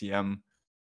with the ECM.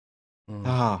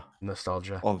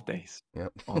 Nostalgia. All days.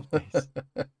 Yep. All days.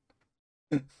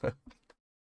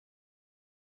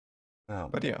 Oh,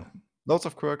 But yeah, man. lots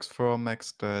of quirks for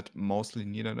mechs that mostly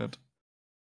needed it.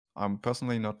 I'm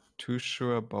personally not too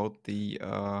sure about the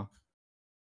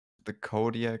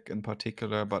Kodiak in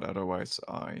particular, but otherwise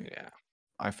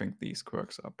I think these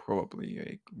quirks are probably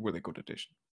a really good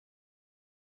addition.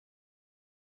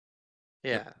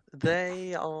 Yeah,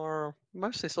 they are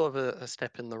mostly sort of a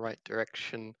step in the right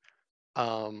direction.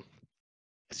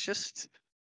 It's just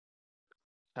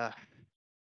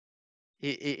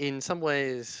in some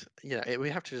ways, we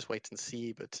have to just wait and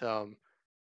see. But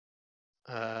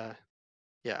yeah,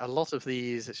 a lot of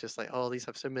these, it's just like, oh, these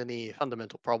have so many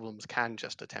fundamental problems. Can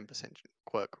just a 10%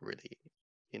 quirk really,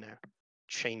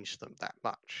 change them that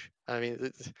much? I mean,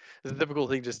 it's a difficult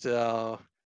thing just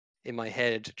in my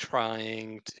head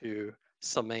trying to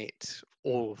summate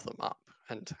all of them up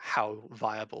and how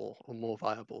viable or more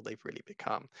viable they've really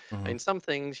become. I mean, some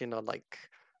things, like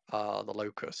the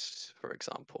locusts, for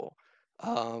example.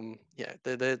 Yeah,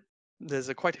 there's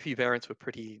quite a few variants with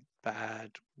pretty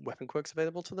bad weapon quirks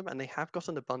available to them, and they have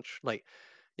gotten a bunch like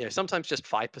sometimes just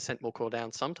 5% more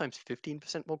cooldown, sometimes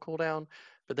 15% more cooldown.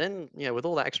 But then, with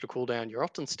all that extra cooldown, you're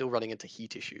often still running into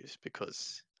heat issues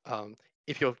because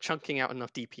if you're chunking out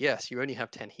enough DPS, you only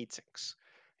have 10 heat sinks.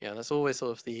 That's always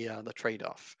sort of the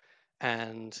trade-off.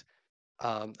 And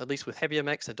at least with heavier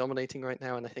mechs, they're dominating right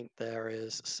now, and I think there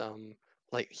is some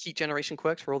like heat generation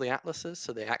quirks for all the atlases,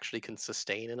 so they actually can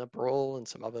sustain in a brawl, and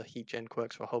some other heat gen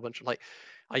quirks for a whole bunch of like.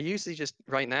 I usually just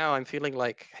right now I'm feeling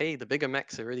like, hey, the bigger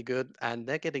mechs are really good, and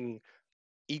they're getting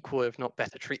equal if not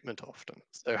better treatment often.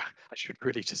 So I should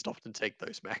really just often take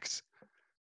those mechs.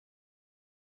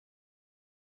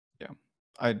 Yeah,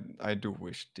 I do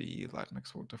wish the light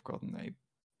mechs would have gotten a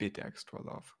bit extra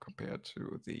love compared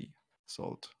to the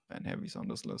assault and heavies on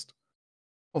this list.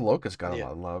 Well, Locust got a Yeah.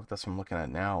 lot of love. That's what I'm looking at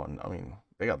now, and I mean,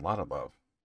 they got a lot of love.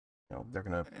 They're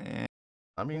gonna.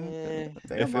 I mean, they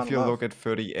got a lot If of you love. look at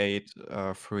 38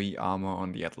 free armor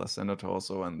on the Atlas and the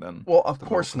torso, and then Well, of the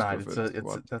course Locust not.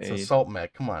 with That's 8. assault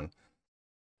mech. Come on.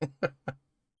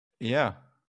 Yeah,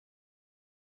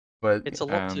 But It's a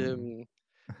lot to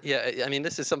yeah, I mean,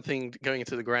 this is something going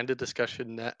into the grander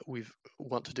discussion that we've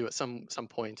want to do at some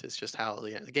point. Is just how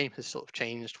the game has sort of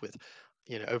changed with,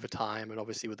 over time, and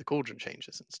obviously with the cauldron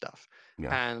changes and stuff.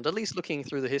 yeah, And at least looking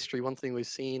through the history, one thing we've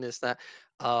seen is that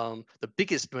the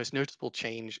biggest, most notable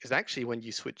change is actually when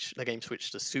the game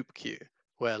switched to super queue,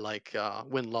 where like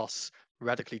win loss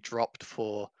radically dropped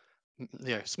for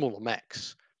smaller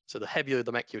mechs. So the heavier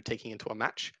the mech you're taking into a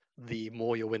match, the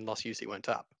more your win loss usually went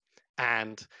up.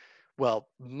 And well,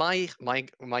 my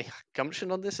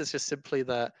gumption on this is just simply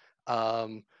that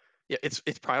it's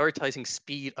prioritizing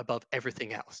speed above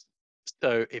everything else.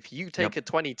 So if you take a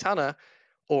 20 tonner,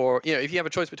 or if you have a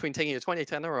choice between taking a 20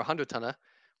 tonner or a 100 tonner,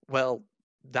 well,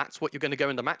 that's what you're going to go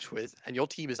in the match with, and your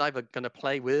team is either going to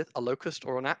play with a Locust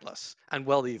or an Atlas. And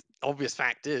well, the obvious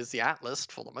fact is the Atlas,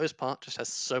 for the most part, just has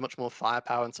so much more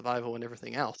firepower and survival and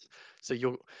everything else. So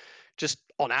you're just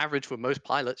on average with most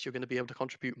pilots, you're going to be able to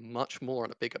contribute much more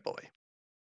on a bigger boy.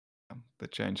 the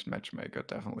changed matchmaker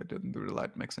definitely didn't do the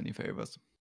light mechs any favors.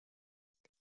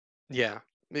 Yeah,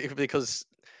 because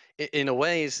in a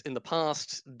ways, in the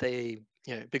past,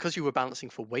 because you were balancing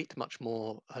for weight much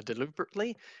more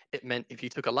deliberately, it meant if you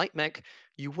took a light mech,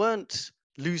 you weren't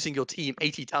losing your team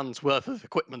 80 tons worth of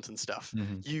equipment and stuff.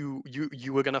 You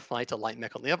were going to fight a light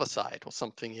mech on the other side or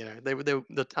something.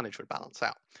 The tonnage would balance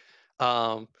out.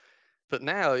 But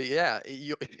now, yeah,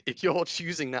 if you're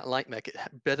choosing that light mech, it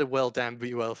better well damn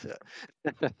be well fit.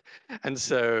 And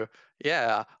so,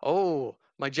 yeah, oh,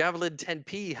 my Javelin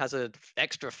 10P has an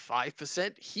extra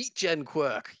 5% heat gen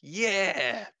quirk.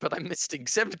 Yeah, but I'm missing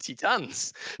 70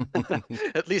 tons.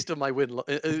 At least on my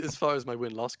as far as my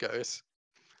win-loss goes.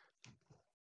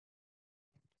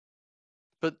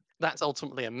 But that's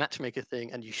ultimately a matchmaker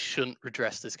thing, and you shouldn't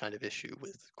redress this kind of issue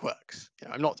with quirks. You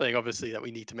know, I'm not saying, obviously, that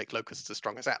we need to make locusts as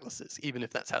strong as atlases, even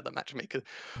if that's how the matchmaker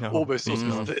No, almost please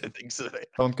sort of don't. thinks of it.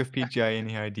 Don't give PGI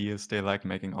any ideas. They like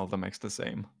making all the mechs the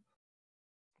same.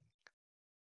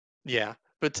 Yeah,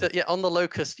 but yeah, on the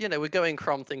locust, you know, we're going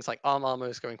from things like armor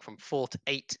is going from 4 to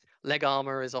 8. Leg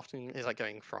armor is like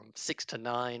going from 6 to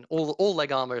 9. All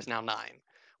leg armor is now 9,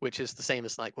 which is the same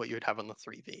as like what you would have on the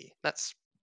 3V.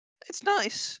 It's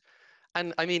nice.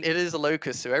 And I mean, it is a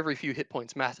locust, so every few hit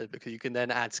points matter because you can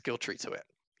then add skill tree to it.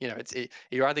 You know,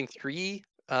 you're adding 3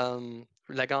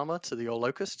 leg armor to your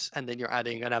locusts, and then you're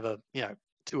adding another,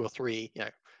 2 or 3. You know,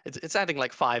 it's adding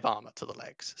like 5 armor to the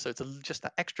legs, so it's just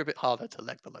that extra bit harder to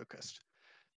leg the locust.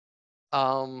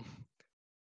 Um,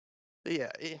 yeah,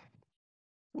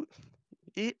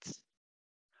 it's.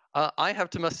 I have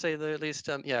to must say that at least,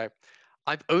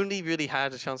 I've only really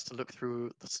had a chance to look through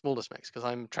the smallest mechs because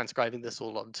I'm transcribing this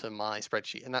all onto my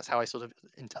spreadsheet, and that's how I sort of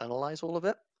internalize all of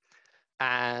it.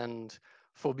 And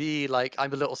for me, like,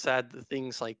 I'm a little sad that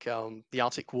things like the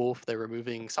Arctic Wolf, they're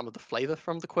removing some of the flavor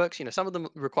from the quirks. You know, some of them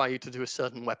require you to do a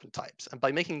certain weapon types, and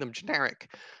by making them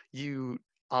generic, you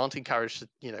aren't encouraged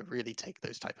to, really take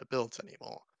those type of builds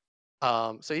anymore.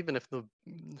 So even if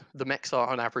the mechs are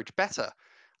on average better,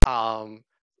 um,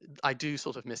 I do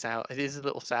sort of miss out. It is a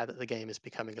little sad that the game is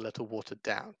becoming a little watered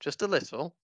down, just a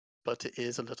little, but it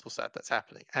is a little sad that's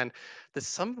happening. And there's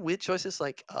some weird choices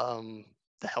like the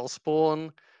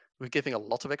Hellspawn. We're giving a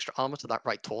lot of extra armor to that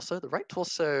right torso. The right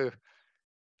torso,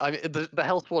 I mean, the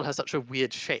Hellspawn has such a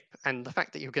weird shape, and the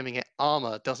fact that you're giving it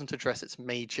armor doesn't address its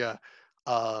major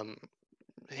um,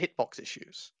 hitbox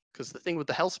issues. Because the thing with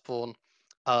the Hellspawn It's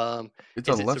is on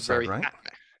the it's a left side, very right? fat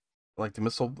mech. Like the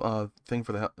missile thing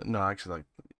for the no, actually, like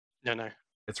No,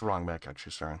 it's wrong mech.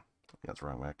 Actually, sorry, yeah, it's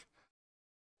wrong mech.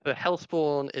 the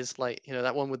Hellspawn is like,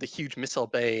 that one with the huge missile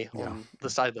bay Yeah. on the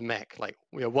side of the mech. Like,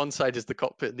 one side is the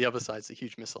cockpit and the other side is the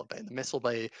huge missile bay. And the missile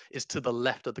bay is to the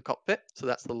left of the cockpit, so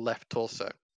that's the left torso.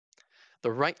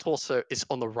 The right torso is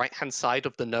on the right-hand side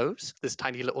of the nose, this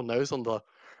tiny little nose on the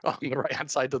right-hand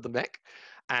side of the mech.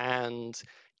 And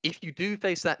if you do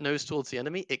face that nose towards the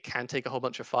enemy, it can take a whole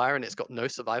bunch of fire and it's got no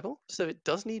survival. So it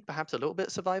does need perhaps a little bit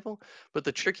of survival. But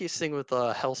the trickiest thing with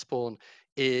the Hellspawn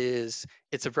is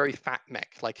it's a very fat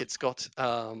mech. Like it's got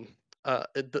got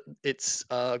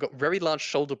very large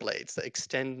shoulder blades that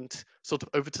extend sort of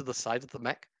over to the side of the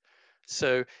mech.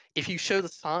 So if you show the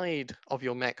side of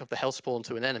your mech of the Hellspawn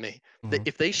to an enemy,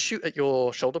 if they shoot at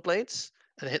your shoulder blades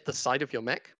and hit the side of your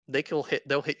mech, they'll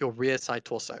hit your rear side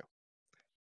torso.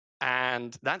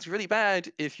 And that's really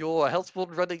bad if you're a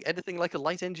Hellspawn running anything like a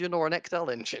light engine or an XL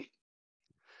engine.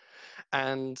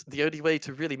 And the only way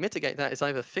to really mitigate that is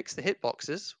either fix the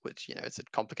hitboxes, which, it's a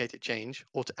complicated change,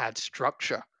 or to add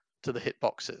structure to the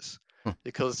hitboxes.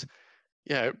 Because,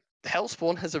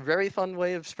 Hellspawn has a very fun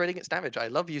way of spreading its damage. I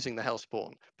love using the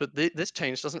Hellspawn, but this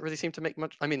change doesn't really seem to make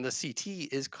much. I mean, the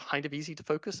CT is kind of easy to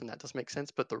focus, and that does make sense,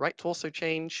 but the right torso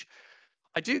change,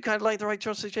 I do kind of like the right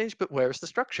torso change, but where is the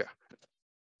structure?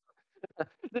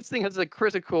 This thing has a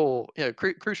critical,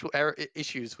 crucial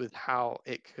issues with how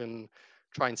it can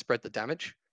try and spread the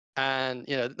damage. And,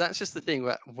 that's just the thing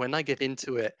where when I get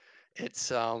into it, it's,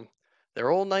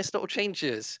 they're all nice little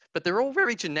changes, but they're all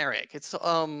very generic. It's,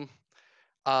 or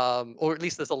at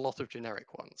least there's a lot of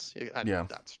generic ones. And Yeah.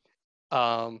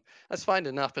 that's fine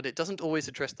enough, but it doesn't always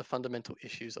address the fundamental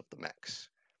issues of the mechs.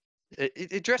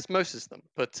 It addressed most of them,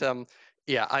 but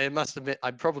yeah, I must admit,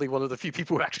 I'm probably one of the few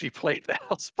people who actually played the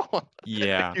Hellspawn.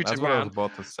 Yeah, huge that's what I was amount.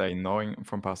 about to say. Knowing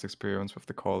from past experience with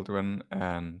the Cauldron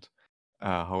and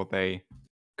how they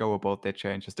go about their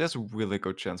changes, there's a really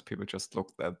good chance people just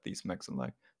looked at these mechs and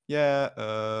like,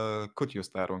 yeah, could use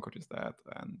that one, could use that,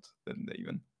 and didn't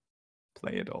even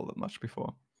play it all that much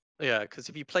before. Yeah, because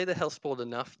if you play the Hellspawn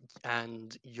enough,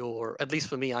 and at least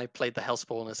for me, I played the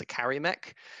Hellspawn as a carry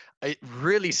mech. It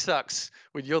really sucks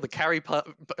when you're the carry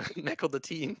mech on the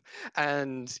team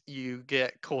and you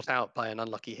get caught out by an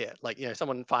unlucky hit. Like,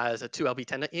 someone fires a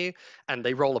 2LB10 at you and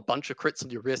they roll a bunch of crits on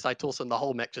your rear side torso and the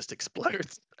whole mech just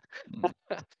explodes.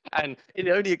 And it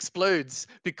only explodes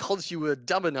because you were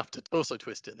dumb enough to torso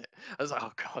twist in it. I was like,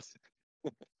 oh god.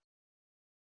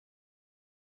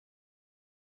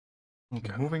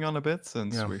 Okay. Moving on a bit,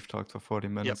 since Yeah. we've talked for 40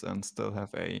 minutes and still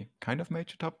have a kind of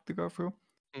major topic to go through.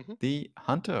 the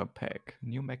Hunter pack,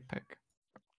 new Mech pack.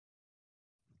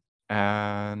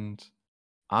 And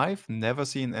I've never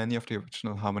seen any of the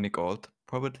original Harmony Gold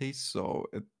properties, so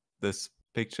this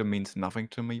picture means nothing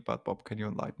to me. But Bob, can you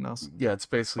enlighten us? Yeah, it's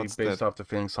basically What's based that? off the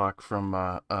Phoenix Hawk from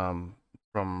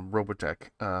Robotech,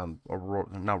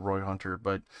 not Roy Hunter,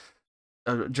 but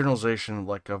a generalization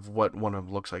like of what one of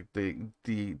them looks like. The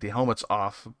helmet's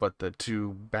off, but the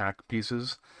two back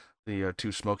pieces, the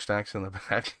two smokestacks in the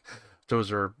back,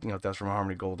 those are that's from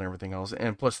Harmony Gold and everything else.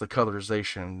 And plus the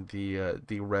colorization,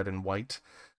 the red and white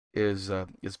is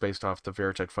based off the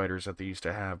Veritech fighters that they used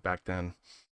to have back then,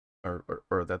 or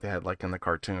that they had like in the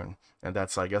cartoon. And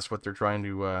that's I guess what they're trying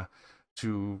to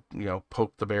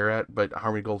poke the bear at. But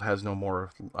Harmony Gold has no more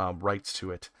rights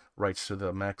to it, rights to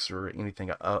the mechs or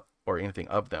anything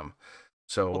of them.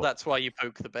 So Well, that's why you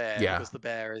poke the bear, yeah, because the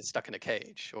bear is stuck in a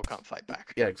cage or can't fight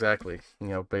back. yeah, exactly.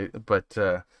 But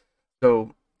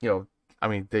so I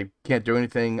mean, they can't do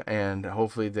anything, and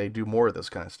hopefully they do more of this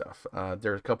kind of stuff.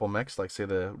 There are a couple mechs, like say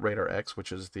the Radar X,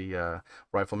 which is the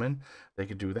rifleman. They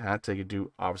could do that. They could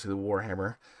do obviously the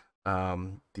Warhammer.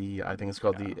 The I think it's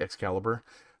called the Excalibur.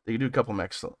 They could do a couple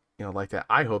mechs, like that.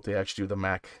 I hope they actually do the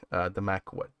Mac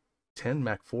what, 10,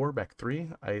 Mac 4, Mac 3.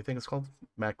 I think it's called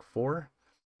Mac 4.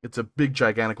 It's a big,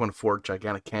 gigantic one, 4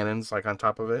 gigantic cannons like on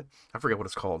top of it. I forget what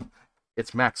it's called.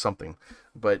 It's Mac something,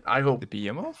 but I hope The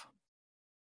Behemoth?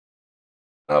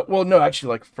 well, no, actually,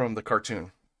 like from the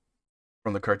cartoon.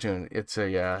 From the cartoon, it's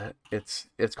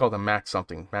it's called a Mac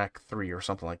something, Mac 3 or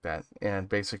something like that. And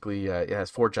basically, it has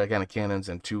 4 gigantic cannons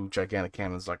and 2 gigantic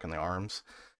cannons like in the arms.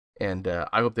 And I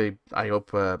hope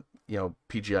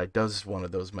PGI does one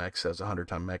of those mechs as a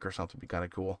 100-ton mech or something. It'd be kind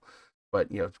of cool. But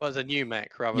Well, it's a new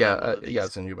mech rather yeah, than one of these. yeah,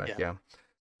 it's a new mech, yeah.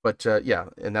 But yeah,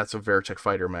 and that's a Veritech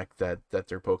fighter mech that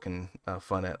they're poking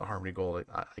fun at Harmony Gold,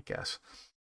 I guess.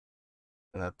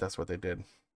 And that's what they did.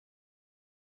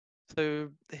 So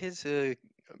here's a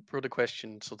broader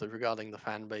question, sort of regarding the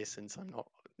fan base, since I'm not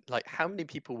like, how many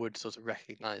people would sort of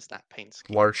recognize that paint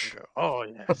scheme Larsh. and go, "Oh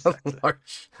yes, that's it."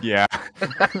 Larsh. Yeah.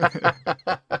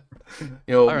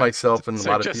 All right, myself and a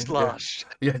so lot of just people. Larsh.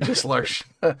 Yeah, just Larsh.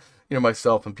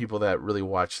 Myself and people that really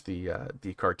watch the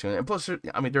cartoon, and plus,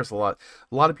 I mean, there's a lot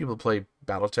of people who play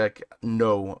BattleTech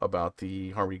know about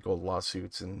the Harmony Gold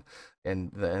lawsuits and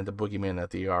the boogeyman that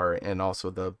they are, and also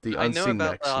the I know unseen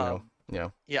about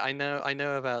mechs. yeah, I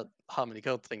know about Harmony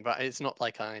Gold thing, but it's not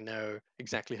like I know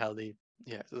exactly how the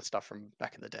stuff from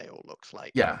back in the day all looks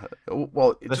like. Yeah.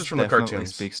 Well, it's This just from the definitely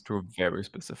cartoons. speaks to a very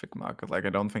specific market. Like, I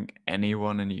don't think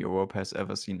anyone in Europe has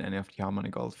ever seen any of the Harmony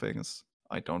Gold things.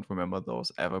 I don't remember those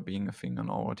ever being a thing on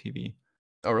our TV.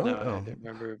 Oh, really? No, I Oh, don't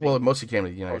remember it well, it being mostly came to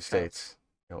the United broadcast. States.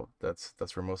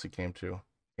 That's where it mostly came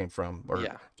from, or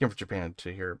Yeah. came from Japan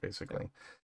to here, basically.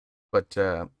 But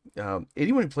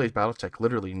anyone who plays BattleTech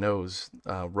literally knows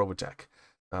Robotech.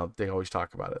 They always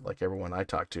talk about it. Like everyone I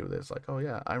talk to, there's like, oh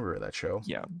yeah, I remember that show.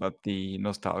 Yeah, but the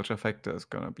nostalgia factor is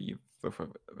gonna be with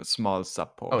a small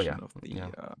sub portion of the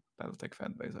BattleTech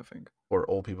fan base, I think. Or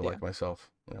old people Yeah. like myself.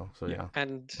 So Yeah.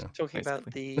 And Yeah, talking about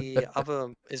basically. the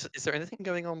other, is there anything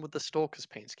going on with the Stalker's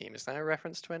paint scheme? Is that a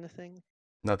reference to anything?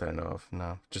 not that I know of.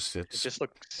 No, just It it's just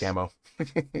looks camo.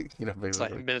 it's like a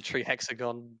Basically. military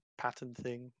hexagon pattern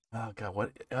thing. Oh god,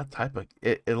 what type of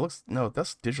it looks? No,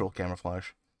 that's digital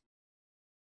camouflage.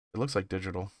 It looks like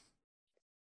digital.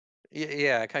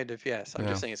 Yeah, kind of, yes. I'm Yeah.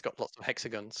 just saying it's got lots of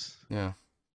hexagons. Yeah.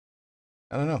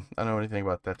 I don't know. I don't know anything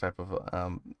about that type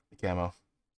of camo.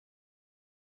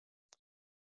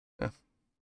 Yeah.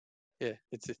 Yeah,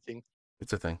 it's a thing.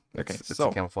 It's a thing. Okay, It's a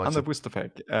so camouflage. on the booster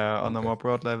pack, on a Okay. more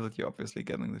broad level, you're obviously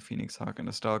getting the Phoenix Hawk and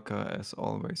the Stalker. As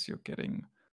always, you're getting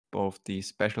both the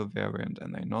special variant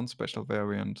and a non-special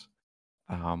variant,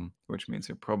 which means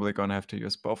you're probably gonna have to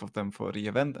use both of them for the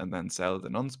event and then sell the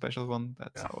non-special one.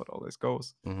 That's how it always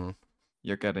goes. Mm-hmm.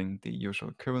 You're getting the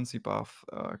usual currency buff,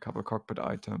 a couple cockpit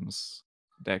items,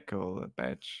 decal, a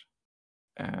badge,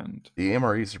 and The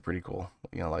MREs are pretty cool.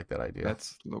 I like that idea.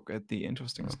 let's look at the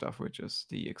interesting stuff, which is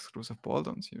the exclusive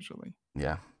Baldons usually.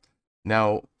 Yeah.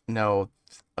 Now,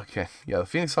 okay. Yeah, the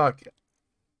Phoenix Hawk,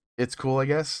 it's cool, I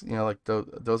guess. Like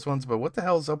those ones. But what the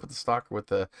hell is up with the Stalker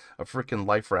with a freaking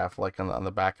life raft like on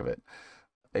the back of it?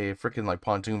 A freaking like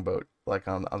pontoon boat like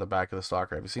on the back of the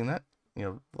Stalker. Have you seen that?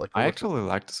 Like I actually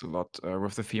like this a lot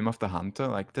with the theme of the Hunter.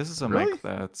 Like, this is a Really? mech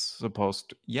that's supposed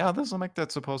to, yeah, this is a mech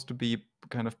that's supposed to be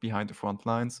kind of behind the front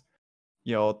lines.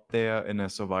 You're out there in a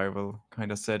survival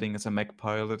kind of setting as a mech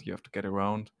pilot. You have to get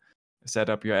around, set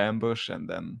up your ambush, and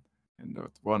then in the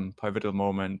one pivotal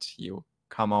moment, you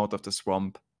come out of the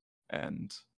swamp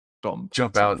and dump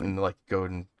Jump out something. and like go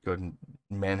and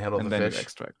manhandle And the then fish. you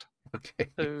extract. Okay.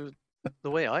 So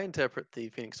The way I interpret the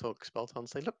Phoenix Hawk's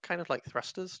bolt-ons, they look kind of like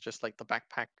thrusters, just like the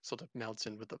backpack sort of melds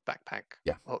in with the backpack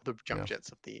Yeah. or the jump Yeah.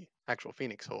 jets of the actual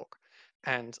Phoenix Hawk.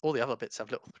 And all the other bits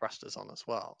have little thrusters on as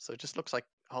well. So it just looks like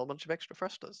a whole bunch of extra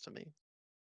thrusters to me.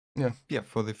 Yeah,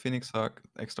 for the Phoenix Hawk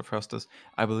extra thrusters,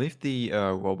 I believe the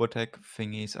Robotech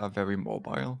thingies are very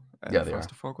mobile and Yeah, they are.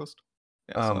 thruster focused.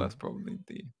 Yeah, so that's Um, probably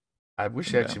the I wish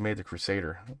thing they there. actually made the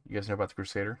Crusader. You guys know about the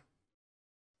Crusader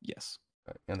Yes.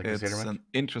 and the Crusader It's mech? an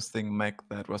interesting mech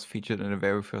that was featured in the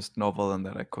very first novel and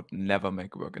that I could never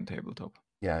make work in tabletop.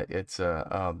 Yeah, it's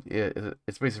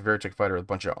basically a Veritech fighter with a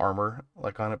bunch of armor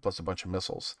like on it, plus a bunch of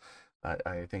missiles.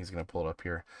 I think he's gonna pull it up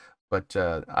here, but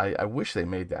I wish they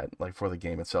made that like for the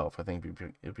game itself. I think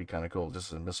it'd be kind of cool,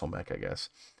 just as a missile mech, I guess.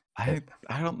 I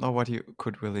don't know what you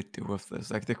could really do with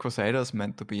this. Like the Crusader is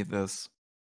meant to be this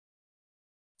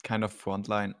kind of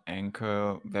frontline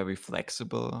anchor, very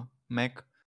flexible mech,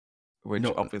 which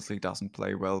No, obviously doesn't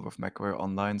play well with MechWarrior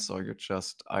Online. So you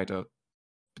just either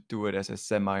do it as a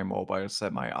semi-mobile,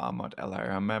 semi-armored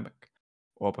LRM mech,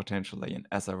 or potentially an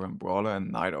SRM brawler,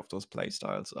 and neither of those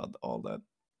playstyles are all that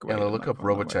great. and in look up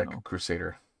MechWarrior Online right Robotech now.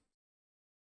 Crusader.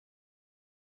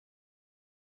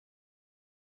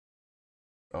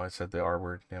 Oh, I said the R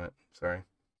word. Damn it. Sorry.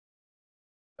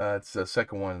 It's the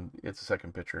second one. It's the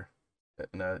second picture.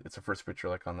 And it's the first picture,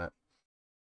 like on that.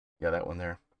 Yeah, that one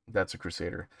there. That's a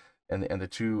Crusader. And the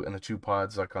two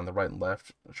pods like on the right and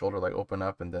left shoulder like open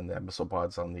up, and then they have missile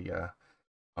pods on the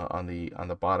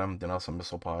bottom. Then also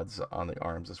missile pods on the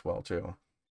arms as well too.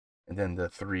 And then the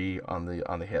three on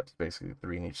the hips, basically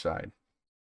three on each side.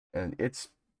 And it's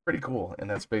pretty cool. And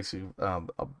that's basically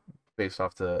based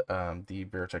off the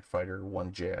Veritech Fighter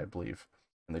 1J, I believe.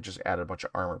 And they just added a bunch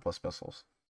of armor plus missiles.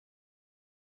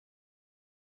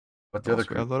 But the other Those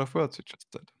were a lot of words you just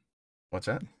said. what's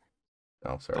that?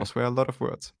 Oh, sorry. Those were a lot of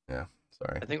words. Yeah,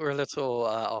 sorry. I think we're a little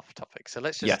off topic, so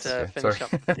let's Yes. just Okay, finish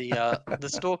sorry. up the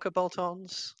Stalker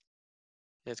bolt-ons.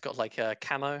 It's got like a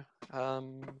camo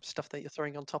stuff that you're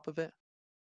throwing on top of it.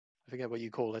 I forget what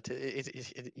you call it.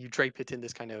 You drape it in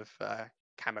this kind of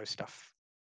camo stuff.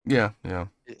 Yeah.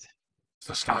 It's It's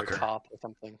the camo stalker. tarp or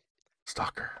something.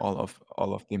 Stalker. All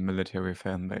of the military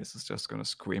fan base is just gonna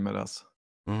scream at us.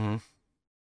 Mm-hmm.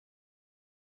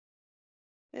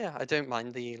 Yeah, I don't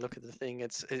mind the look of the thing.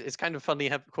 It's kind of funny,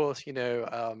 of course,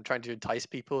 trying to entice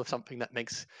people with something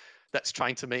that's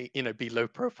trying to make be low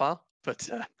profile. But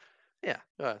yeah,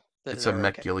 It's a they're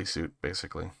mech okay. ghillie suit,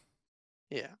 basically.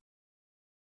 Yeah,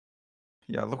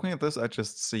 Yeah, looking at this, I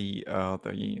just see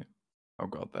the oh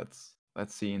god,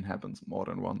 that scene happens more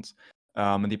than once.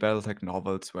 In the BattleTech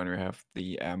novels, when you have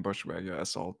the ambush where your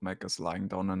assault mech is lying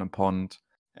down in a pond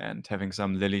and having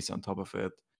some lilies on top of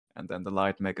it, and then the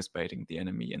light mech is baiting the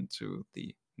enemy into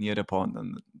the near the pond,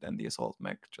 and then the assault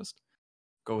mech just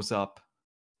goes up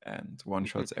and one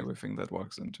shots everything that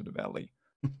walks into the valley.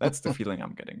 That's the feeling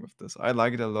I'm getting with this. I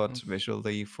like it a lot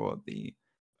visually for the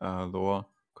lore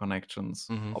connections,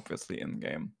 Mhm. obviously in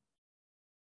game.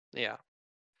 yeah.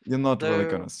 You're not really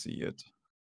Though, gonna see it.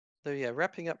 though, yeah.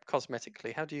 Wrapping up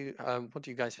cosmetically, what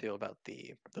do you guys feel about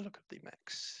the look of the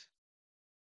mechs?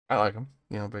 I like them.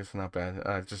 Basically not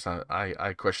bad. Just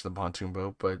I question the pontoon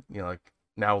boat, but like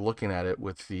now looking at it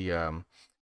with the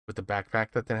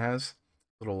backpack that it has,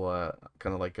 little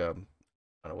kind of like I don't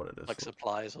know what it is. Like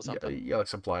supplies or Yeah, something? yeah, like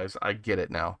supplies. I get it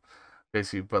now,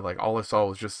 basically. But like all I saw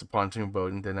was just the pontoon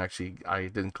boat, and then actually I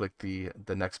didn't click the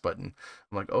next button.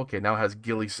 I'm like, okay, now it has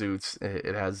ghillie suits.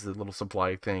 It has the little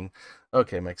supply thing.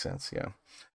 Okay, makes sense. Yeah,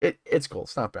 it's cool.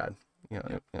 It's not bad.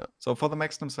 Yeah. So for the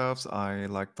mechs themselves, I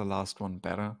like the last one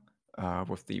better,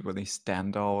 with the really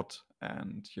standout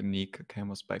and unique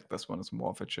camo spec. This one is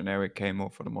more of a generic camo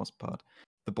for the most part.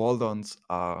 The Baldons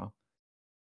are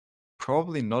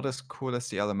probably not as cool as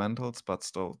the Elementals, but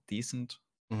still decent.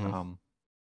 Mhm.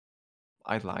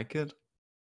 I like it.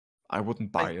 I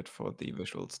wouldn't I buy it for the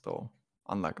visuals though,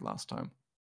 unlike last time.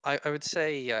 I would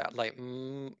say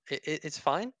it's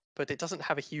fine, but it doesn't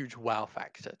have a huge wow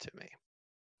factor to me.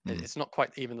 Hmm. It's not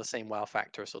quite even the same wow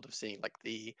factor as sort of seeing like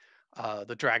the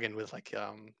dragon with like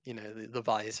the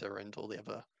visor and all the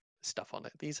other stuff on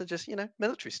it. These are just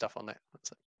military stuff on it.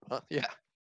 It's like, well, yeah,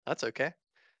 that's okay.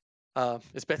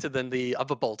 It's better than the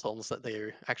other bolt-ons that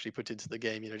they actually put into the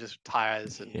game. Just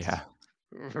tires and Yeah,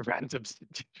 random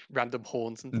random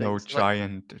horns and no things. Like,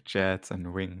 giant jets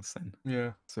and wings and Yeah.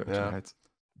 Yeah. searchlights.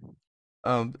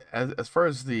 As far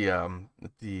as the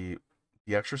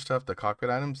the extra stuff, the cockpit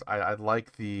items, I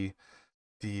like the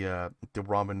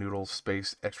ramen noodle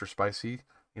space extra spicy,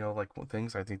 like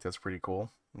things. I think that's pretty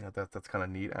cool. That's kind of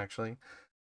neat actually.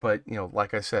 But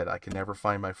like I said, I can never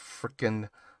find my freaking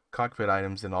cockpit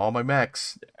items in all my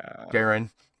mechs, Yeah.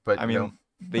 Darren. But I mean,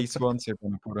 these ones you're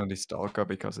gonna put on the Stalker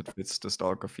because it fits the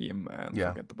Stalker theme, and Yeah.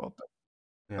 forget about that.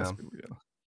 yeah, Let's be real.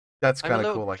 that's I'm a kind of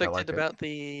little cool. Like I conflicted like it. about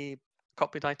the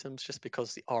cockpit items just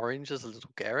because the orange is a little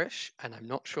garish, and I'm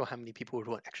not sure how many people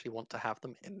would actually want to have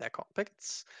them in their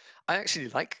cockpits. I actually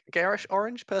like garish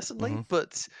orange personally, Mhm.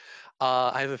 but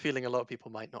I have a feeling a lot of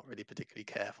people might not really particularly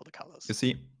care for the colors. You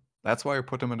see, that's why you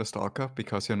put them in the Stalker,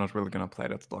 because you're not really gonna play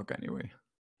that Stalker anyway.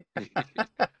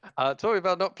 Talking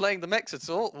about not playing the mechs at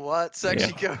all, let's Yeah.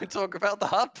 actually go and talk about the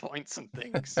hard points and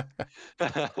things.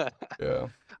 Yeah.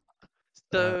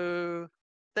 So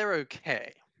they're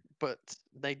okay, but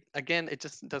it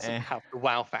just doesn't have the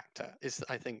wow factor. Is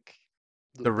I think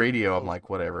The radio, I'm ultimate like,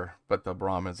 whatever. But the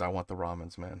ramens, I want the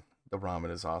ramens, man. The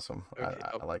ramen is awesome. Okay,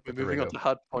 I like we're the moving on radio. to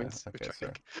hard Yeah. points, which Okay. I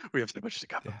Sorry. think we have so much to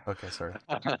cover. Yeah. Okay. Sorry.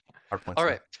 Hard points. All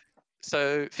now. right.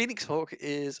 So Phoenix Hawk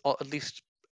is, or at least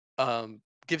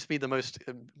gives me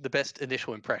the best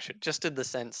initial impression, just in the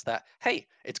sense that, hey,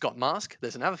 it's got mask.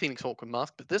 There's another Phoenix Hawk with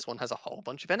mask, but this one has a whole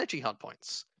bunch of energy hard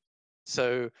points.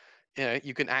 So,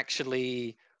 you can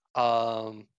actually,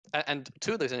 and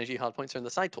two of those energy hard points are in the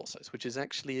side torsos, which is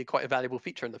actually quite a valuable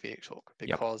feature in the Phoenix Hawk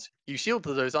because you shield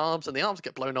those arms and the arms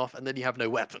get blown off and then you have no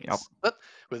weapons. Yep. But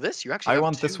with this, you actually I have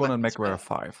want two this one in weapons MechWare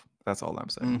spare. 5. That's all I'm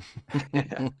saying.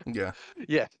 Yeah.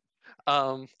 Yeah.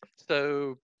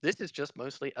 So this is just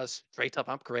mostly a straight up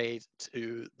upgrade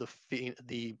to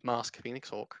the Mask Phoenix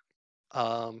Hawk.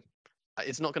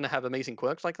 It's not going to have amazing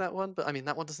quirks like that one, but I mean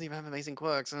that one doesn't even have amazing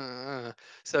quirks.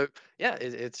 So yeah,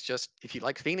 it's just if you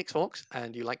like Phoenix Hawks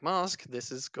and you like Mask, this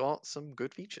has got some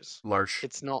good features. Large.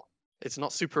 It's not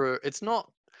super. It's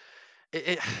not.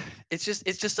 It, it's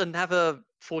just another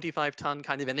 45-ton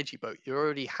kind of energy boat. You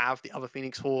already have the other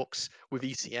Phoenix Hawks with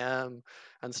ECM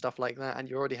and stuff like that, and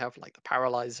you already have like the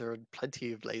Paralyzer and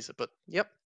plenty of laser. But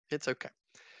yep, it's okay.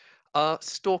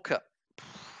 Stalker.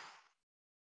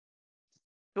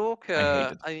 I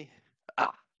hate Stalker. it.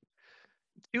 Ah,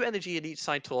 2 energy in each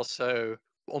side torso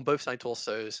on both side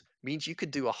torsos means you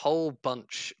could do a whole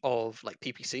bunch of like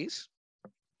PPCs,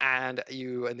 and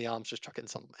you and the arms just chuck in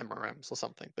some MRMs or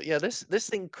something. But yeah, this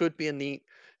thing could be a neat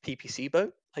PPC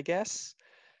boat, I guess.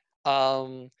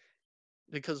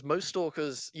 Because most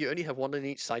stalkers, you only have one in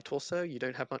each side torso. You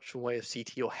don't have much in the way of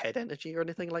CT or head energy or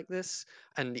anything like this.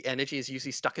 And the energy is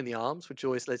usually stuck in the arms, which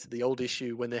always led to the old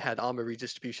issue when they had armor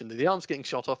redistribution. The arms getting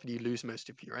shot off and you lose most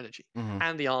of your energy. Mhm.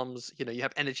 And the arms, you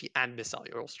have energy and missile.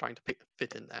 You're also trying to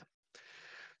fit in there.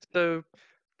 So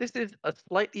this is a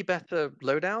slightly better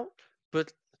loadout,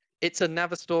 but it's a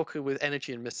Navistalker with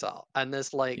energy and missile. And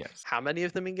there's like, Yes. how many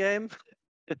of them in game?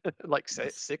 Like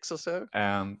Yes. 6 or so?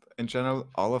 And in general,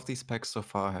 all of these packs so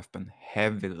far have been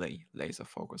heavily laser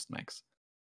focused mechs.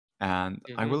 And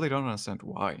I Mhm. really don't understand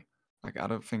why. Like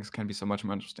other things can be so much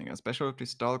more interesting, especially with the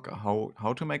Stalker.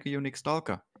 How to make a unique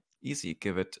Stalker? Easy.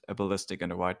 Give it a ballistic in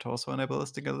the right torso and a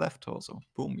ballistic in the left torso.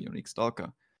 Boom, unique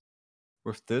Stalker.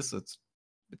 With this, it's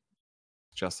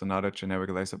just another generic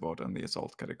laser boat in the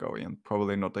assault category, and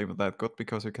probably not even that good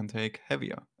because you can take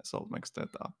heavier assault mechs that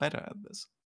are better at this.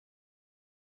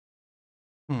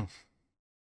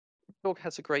 Stalk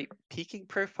has a great peaking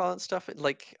profile and stuff.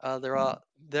 Like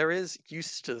there is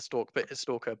use to the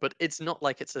Stalker, but it's not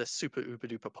like it's a super uber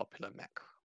duper popular mech.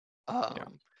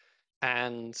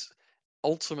 And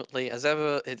ultimately, as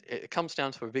ever, it comes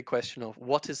down to a big question of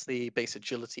what is the base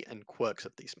agility and quirks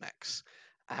of these mechs.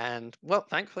 And well,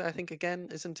 thankfully, I think again,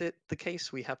 isn't it the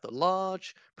case? We have the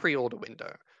large pre-order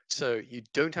window, so you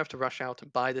don't have to rush out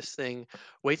and buy this thing.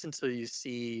 Wait until you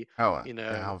see, How you yeah,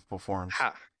 know, how it performs.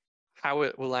 how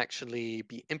it will actually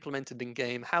be implemented in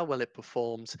game, how well it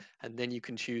performs, and then you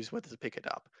can choose whether to pick it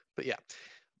up. But yeah,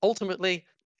 ultimately,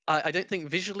 I don't think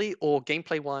visually or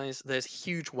gameplay wise there's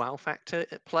huge wow factor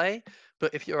at play.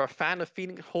 But if you're a fan of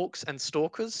Phoenix Hawks and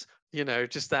Stalkers,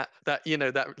 just that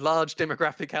large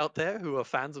demographic out there who are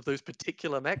fans of those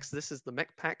particular mechs, this is the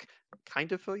mech pack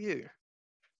kind of for you.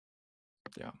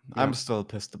 Yeah, Yeah. I'm still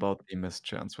pissed about the missed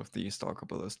chance with the Stalker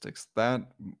ballistics. That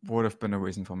would have been a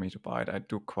reason for me to buy it. I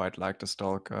do quite like the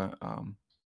Stalker,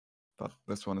 but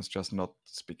this one is just not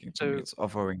speaking to me. So It's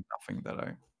offering nothing that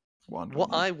I want or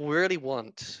what need. I really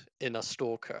want in a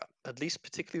Stalker, at least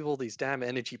particularly with all these damn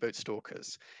energy boat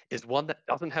Stalkers, is one that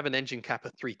doesn't have an engine cap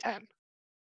of 310.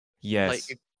 Yes,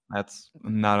 that's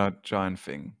another giant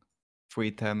thing.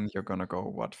 310, you're gonna go,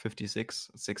 what,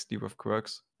 56, 60 with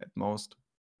quirks at most?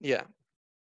 Yeah.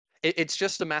 It's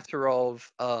just a matter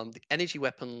of the energy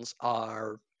weapons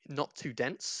are not too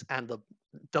dense and the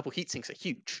double heat sinks are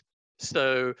huge.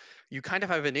 So you kind of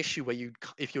have an issue where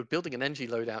if you're building an energy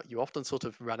loadout, you often sort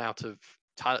of run out of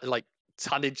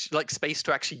tonnage, like space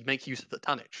to actually make use of the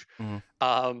tonnage. Mhm.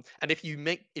 And if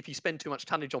you spend too much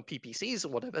tonnage on PPCs or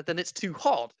whatever, then it's too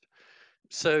hot.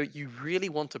 So you really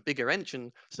want a bigger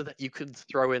engine so that you can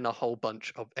throw in a whole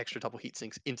bunch of extra double heat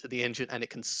sinks into the engine and it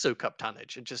can soak up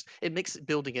tonnage. It makes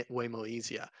building it way more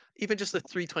easier. Even just the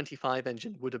 325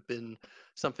 engine would have been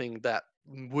something that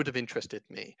would have interested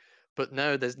me. But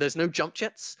no, there's no jump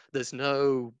jets. There's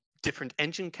no different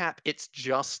engine cap. It's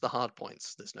just the hard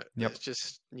points. Yep. It's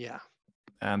just, yeah.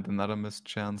 And another missed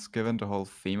chance, given the whole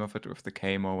theme of it with the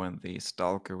camo and the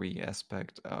stalkery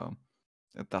aspect,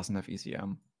 it doesn't have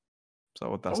ECM.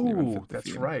 So it doesn't even Oh, fit the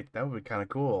that's theme. right. That would be kind of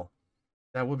cool.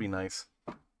 That would be nice.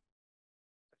 So,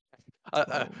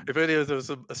 If only there was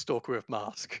a stalker with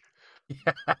mask.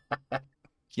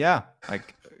 yeah,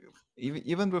 like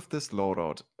even with this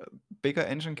loadout, bigger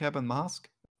engine cap and mask,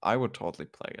 I would totally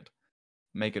play it.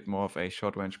 Make it more of a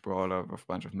short-range brawler with a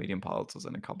bunch of medium pulses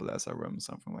and a couple SR rims,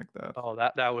 something like that. Oh,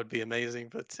 that would be amazing.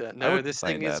 But I no, would this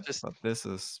play thing is that, just but this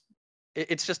is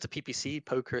it's just a PPC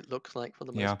poker. It looks like for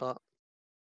the Yeah. most part.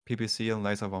 PPC and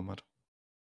laser vomit.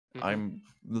 Mhm. I'm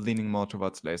leaning more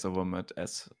towards laser vomit,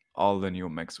 as all the new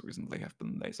mechs recently have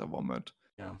been laser vomit.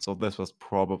 Yeah. So this was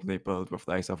probably built with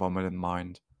laser vomit in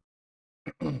mind.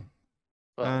 Well,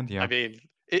 And yeah. I mean,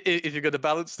 if you're going to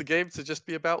balance the game to just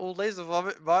be about all laser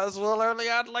vomit, might as well only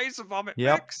add laser vomit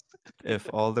Yep. mechs. If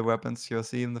all the weapons you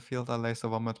see in the field are laser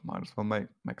vomit, might as well make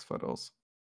mechs for those.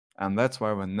 And that's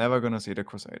why we're never gonna see the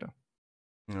Crusader.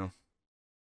 Yeah.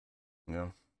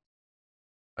 Yeah.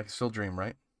 I can still dream,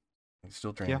 right? I can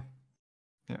still dream. Yeah.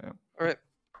 Yeah. All right.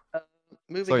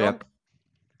 Moving So on.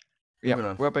 Moving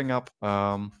on. wrapping up.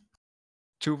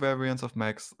 Two variants of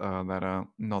mechs that are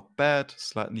not bad,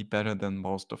 slightly better than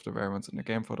most of the variants in the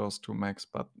game for those two mechs,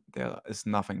 but there is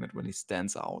nothing that really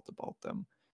stands out about them.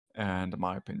 And in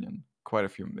my opinion, quite a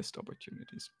few missed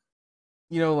opportunities.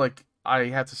 Like I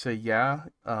have to say, yeah,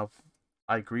 I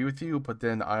agree with you, but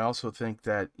then I also think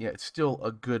that it's still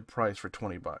a good price for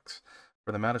 $20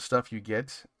 for the amount of stuff you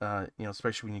get.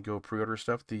 Especially when you go pre-order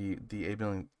stuff, the A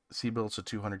building C builds to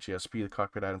 200 GSP, the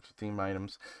cockpit items, the theme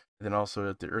items, and then also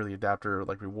at the early adapter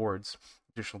like rewards,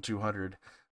 additional 200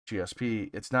 GSP.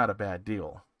 It's not a bad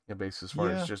deal, basically as far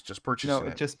as just purchasing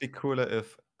It'd it. just be cooler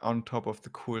if on top of the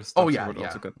cool stuff, yeah, you would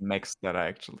also get mechs that are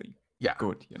actually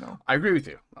good. I agree with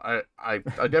you. I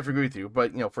definitely agree with you.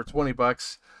 But for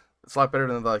 $20, it's a lot better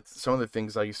than like some of the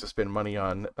things I used to spend money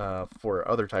on for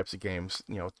other types of games.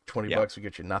 $20 would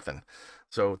get you nothing.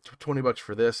 So $20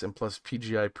 for this, and plus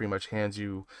PGI pretty much hands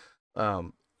you,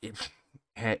 hands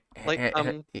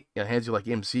you like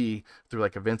MC through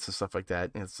like events and stuff like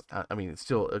that. And it's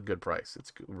still a good price.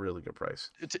 It's a really good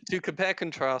price. To compare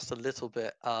contrast a little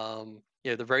bit,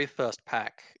 the very first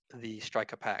pack, the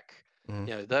Striker pack,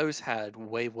 Mhm. those had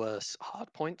way worse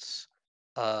hard points,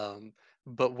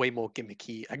 but way more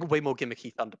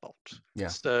gimmicky Thunderbolt. Yeah.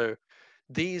 So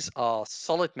these are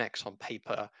solid mechs on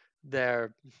paper.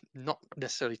 They're not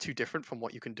necessarily too different from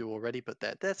what you can do already, but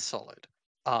they're solid.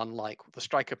 Unlike the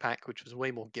Striker pack, which was way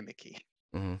more gimmicky.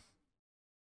 Mm-hmm.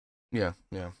 Yeah.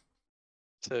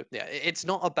 So yeah, it's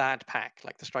not a bad pack.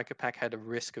 Like the Striker pack had a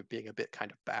risk of being a bit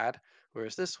kind of bad,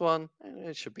 whereas this one,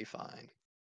 it should be fine.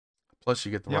 Plus,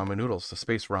 you get the ramen noodles, the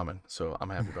space ramen. So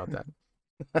I'm happy about that.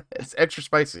 It's extra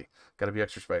spicy. Got to be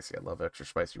extra spicy. I love extra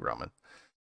spicy ramen.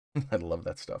 I love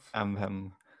that stuff. And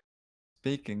then,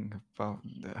 speaking about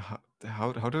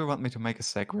how do you want me to make a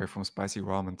segue from spicy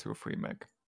ramen to a free mech?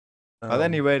 But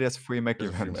anyway, there's free mech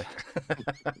event.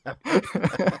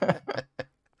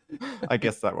 I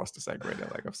guess that was the segue, the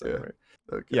lack of segue.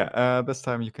 Okay. This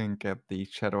time you can get the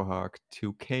Shadowhawk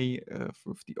 2K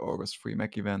with the August free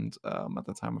mech event. At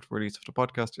the time of release of the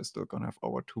podcast, you're still gonna have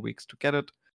over 2 weeks to get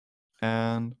it.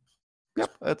 And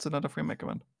it's another free mech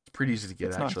event. It's pretty easy to get,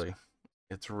 It's actually. nice.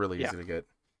 It's really easy to get.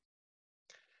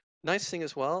 Nice thing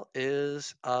as well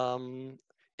is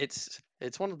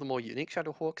it's one of the more unique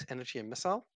Shadowhawks, energy and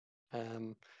missile.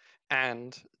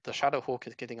 And the Shadowhawk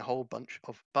is getting a whole bunch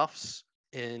of buffs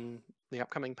in the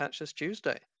upcoming patch this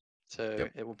Tuesday. So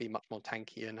it will be much more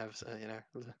tanky and have a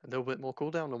little bit more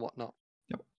cooldown and whatnot.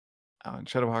 Yep.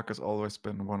 Shadowhawk has always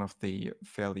been one of the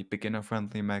fairly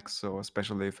beginner-friendly mechs, so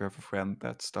especially if you have a friend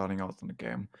that's starting out in the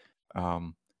game,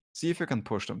 see if you can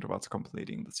push them towards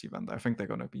completing this event. I think they're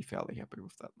going to be fairly happy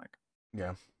with that mech.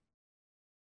 Yeah.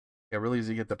 Yeah, really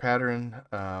easy to get the pattern.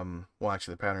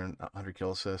 Actually, the pattern, 100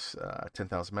 kill assists,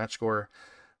 10,000 match score.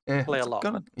 Play a It's lot.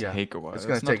 gonna take a while. It's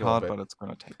gonna It's take not a hard, little but bit. it's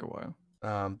gonna take a while.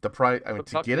 The price, to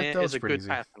get Buccaneer it though, is it's a pretty good easy.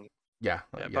 pattern. Yeah.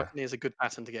 Buccaneer is a good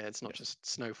pattern to get. It's not just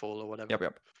Snowfall or whatever.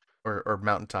 Yep. Or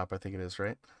Mountaintop, I think it is,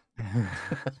 right?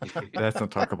 Let's not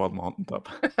talk about Mountaintop.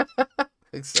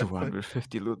 Exactly.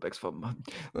 250 loot bags for a month.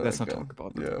 Let's not Okay. talk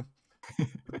about that. Yeah.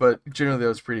 But generally, though,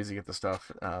 it's pretty easy to get the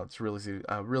stuff. It's real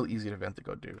easy event to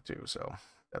go do too. So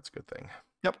that's a good thing.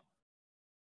 Yep.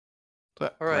 So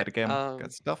All play right. the game,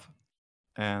 get stuff,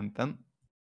 and then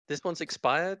This one's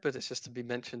expired, but it's just to be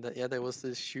mentioned that there was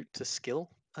this shoot to skill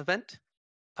event.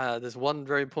 There's one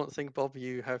very important thing, Bob.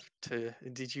 You have to.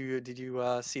 Did you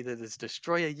see that there's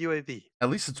destroy a UAV? At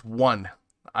least it's one.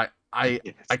 I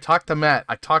Yes. I talked to Matt.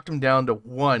 I talked him down to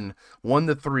one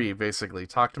to three, basically.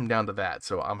 Talked him down to that.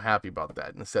 So I'm happy about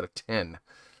that instead of 10.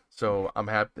 So I'm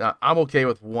happy. I'm okay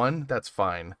with one. That's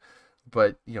fine.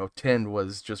 But 10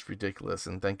 was just ridiculous,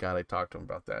 and thank God I talked to him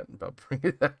about that, about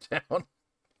bringing that down.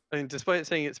 I mean, despite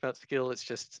saying it's about skill, it's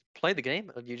just play the game,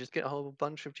 and you just get a whole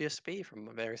bunch of GSP from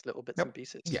various little bits and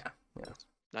pieces. Yeah.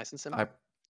 Nice and simple. I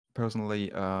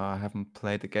personally haven't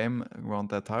played the game around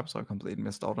that time, so I completely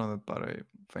missed out on it. But I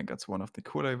think that's one of the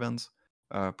cooler events.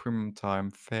 Premium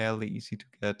time, fairly easy to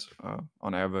get,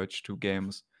 on average 2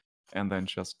 games, and then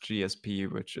just GSP,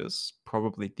 which is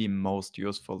probably the most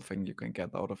useful thing you can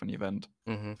get out of an event.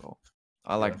 Mm-hmm. So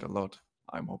I like it a lot.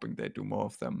 I'm hoping they do more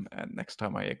of them, and next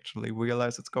time I actually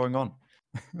realize it's going on.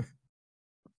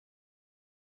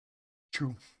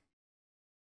 True.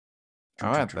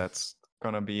 All right, that's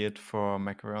gonna be it for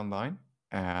MWO Online.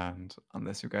 And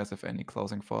unless you guys have any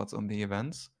closing thoughts on the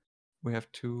events, we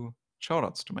have 2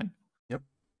 shoutouts to make. Yep.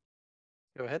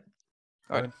 Go ahead.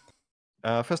 All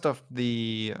right. First off,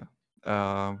 the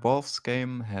Wolves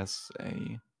game has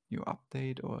a new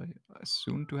update, or a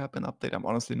soon to happen update. I'm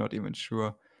honestly not even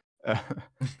sure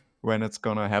when it's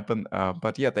gonna happen.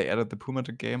 But yeah, they added the Puma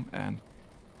to game, and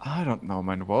I don't know,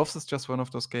 man. Wolves is just one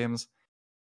of those games.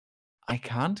 I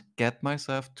can't get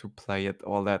myself to play it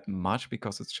all that much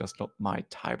because it's just not my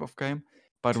type of game.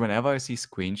 But whenever I see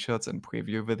screenshots and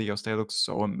preview videos, they look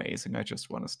so amazing. I just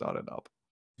want to start it up.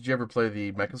 Did you ever play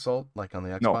the Mech Assault, like on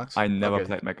the No, Xbox? I never Okay.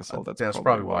 played Mech Assault. That's That's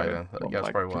probably probably why why I then. don't Yeah, that's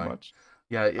like probably too why. much.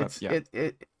 Yeah, it's yeah.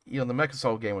 it the Mech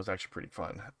Assault game was actually pretty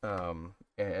fun.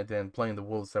 And then playing the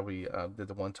Wolves that we did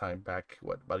the one time back,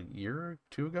 about a year or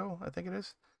two ago, I think it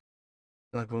is.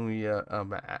 Like when we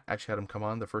actually had him come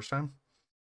on the first time.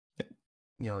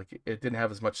 Yeah. Like it didn't have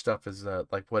as much stuff as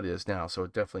like what it is now, so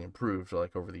it definitely improved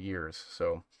like over the years.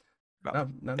 So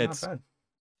Well, not bad.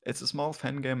 It's a small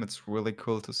fan game. It's really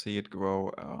cool to see it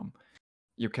grow.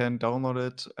 You can download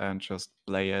it and just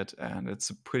play it, and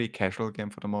it's a pretty casual game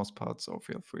for the most part, so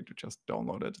feel free to just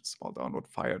download it. It's small download,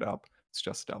 fire it up. It's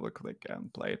just double click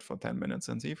and play it for 10 minutes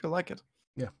and see if you like it.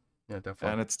 Yeah, definitely.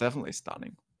 And it's definitely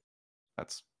stunning.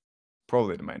 That's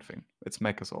probably the main thing. It's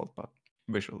Mech Assault, but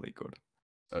visually good.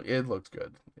 It looks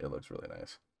good. It looks really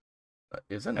nice.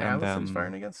 Is it an And Atlas that he's then,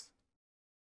 firing against?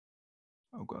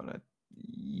 oh god,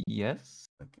 yes,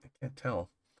 I can't tell.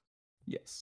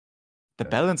 yes. The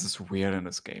balance is weird in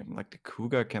this game. Like the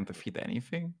Cougar can't defeat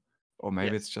anything, or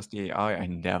maybe Yeah. it's just the AI. I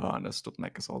never understood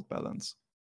Mech Assault balance.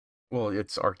 Well,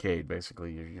 it's arcade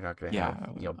basically. You're not gonna Yeah,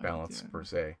 have balance per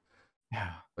se.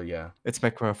 Yeah, But yeah, it's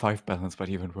MechWarrior 5 balance, but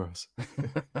even worse.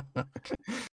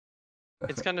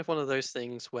 It's kind of one of those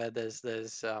things where there's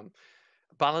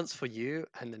balance for you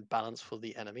and then balance for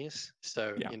the enemies.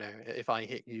 So Yeah. if I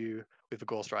hit you with a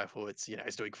Gauss rifle, it's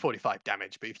it's doing 45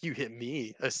 damage. But if you hit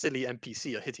me, a silly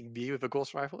NPC, are hitting me with a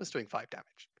Gauss rifle, it's doing 5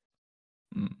 damage.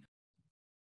 Mm.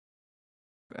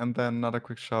 And then another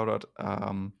quick shout out.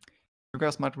 You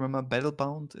guys might remember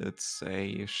Battlebound. It's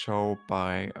a show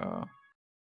by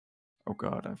oh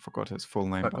god, I forgot his full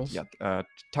name, but Tuggles? yeah,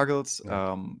 Tuggles,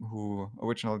 Yeah. who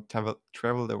originally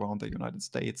traveled around the United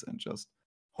States and just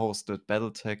hosted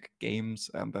BattleTech games,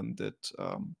 and then did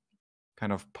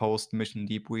kind of post-mission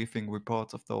debriefing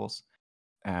reports of those.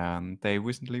 And they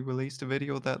recently released a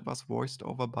video that was voiced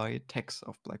over by Tex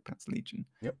of Black Pants Legion.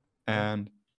 Yep.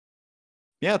 And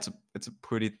yeah, it's a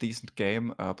pretty decent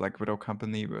game. Black Widow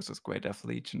Company versus Grey Death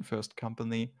Legion First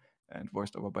Company, and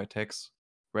voiced over by Tex.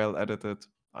 Well edited.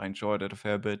 I enjoyed it a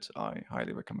fair bit. I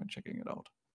highly recommend checking it out.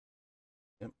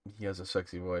 Yep. He has a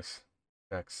sexy voice.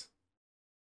 X.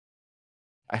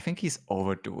 I think he's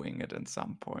overdoing it in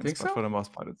some points, Think but so? for the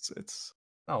most part, it's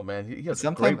Oh man, he has a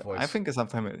sometimes great voice. I think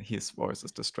sometimes his voice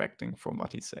is distracting from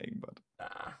what he's saying. But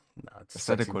No, it's a is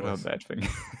that a sexy good or a voice. bad thing?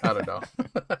 I don't know.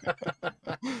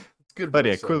 It's good But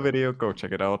yeah, voice. cool video. Go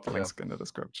check it out. Yeah. Links in the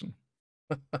description.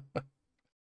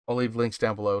 I'll leave links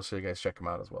down below so you guys check them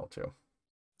out as well too.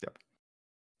 Yep.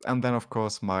 And then, of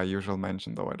course, my usual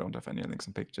mention, though I don't have any links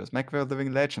and pictures. MechWarrior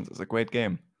Living Legends is a great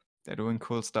game. They're doing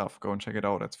cool stuff. Go and check it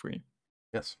out. It's free.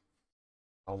 Yes.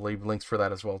 I'll leave links for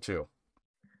that as well too.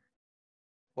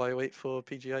 Why wait for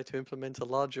PGI to implement a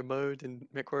larger mode in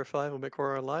MechWarrior 5 or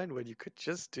MechWarrior Online when you could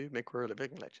just do MechWarrior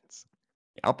Living Legends?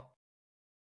 Yep.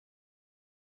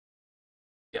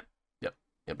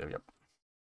 Yep.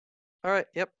 All right.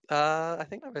 Yep. I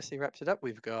think that basically wraps it up.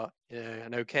 We've got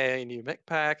an okay new mech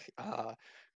pack,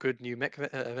 good new mech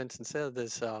events instead.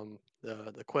 There's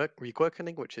the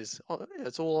requirking, which is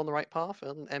it's all on the right path,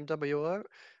 and MWO.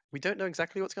 We don't know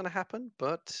exactly what's going to happen,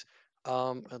 but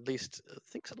at least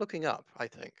things are looking up. I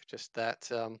think just that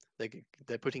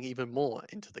they're putting even more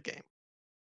into the game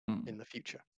in the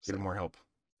future. So Getting more help.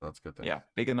 That's a good thing. Yeah,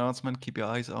 big announcement. Keep your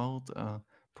eyes out.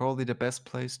 Probably the best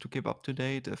place to keep up to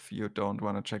date if you don't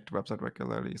want to check the website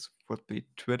regularly would be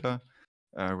Twitter,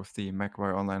 with the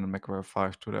MechWarrior Online and MechWarrior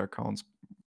 5 Twitter accounts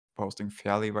posting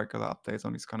fairly regular updates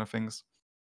on these kind of things.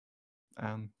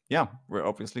 And yeah, we're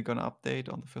obviously going to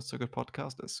update on the First Circuit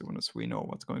podcast as soon as we know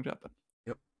what's going to happen.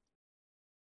 Yep.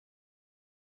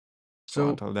 So So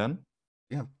until then,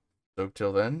 yeah. So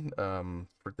till then,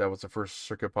 that was the First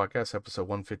Circuit podcast, episode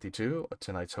 152.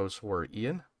 Tonight's hosts were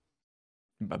Ian,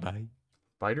 bye-bye.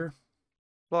 Biter,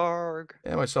 Larg.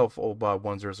 and myself, Old Bob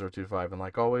 10025. And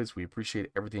like always, we appreciate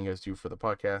everything you guys do for the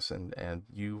podcast and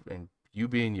you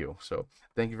being you. So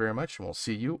thank you very much, and we'll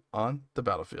see you on the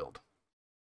battlefield.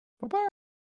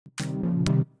 Bye-bye.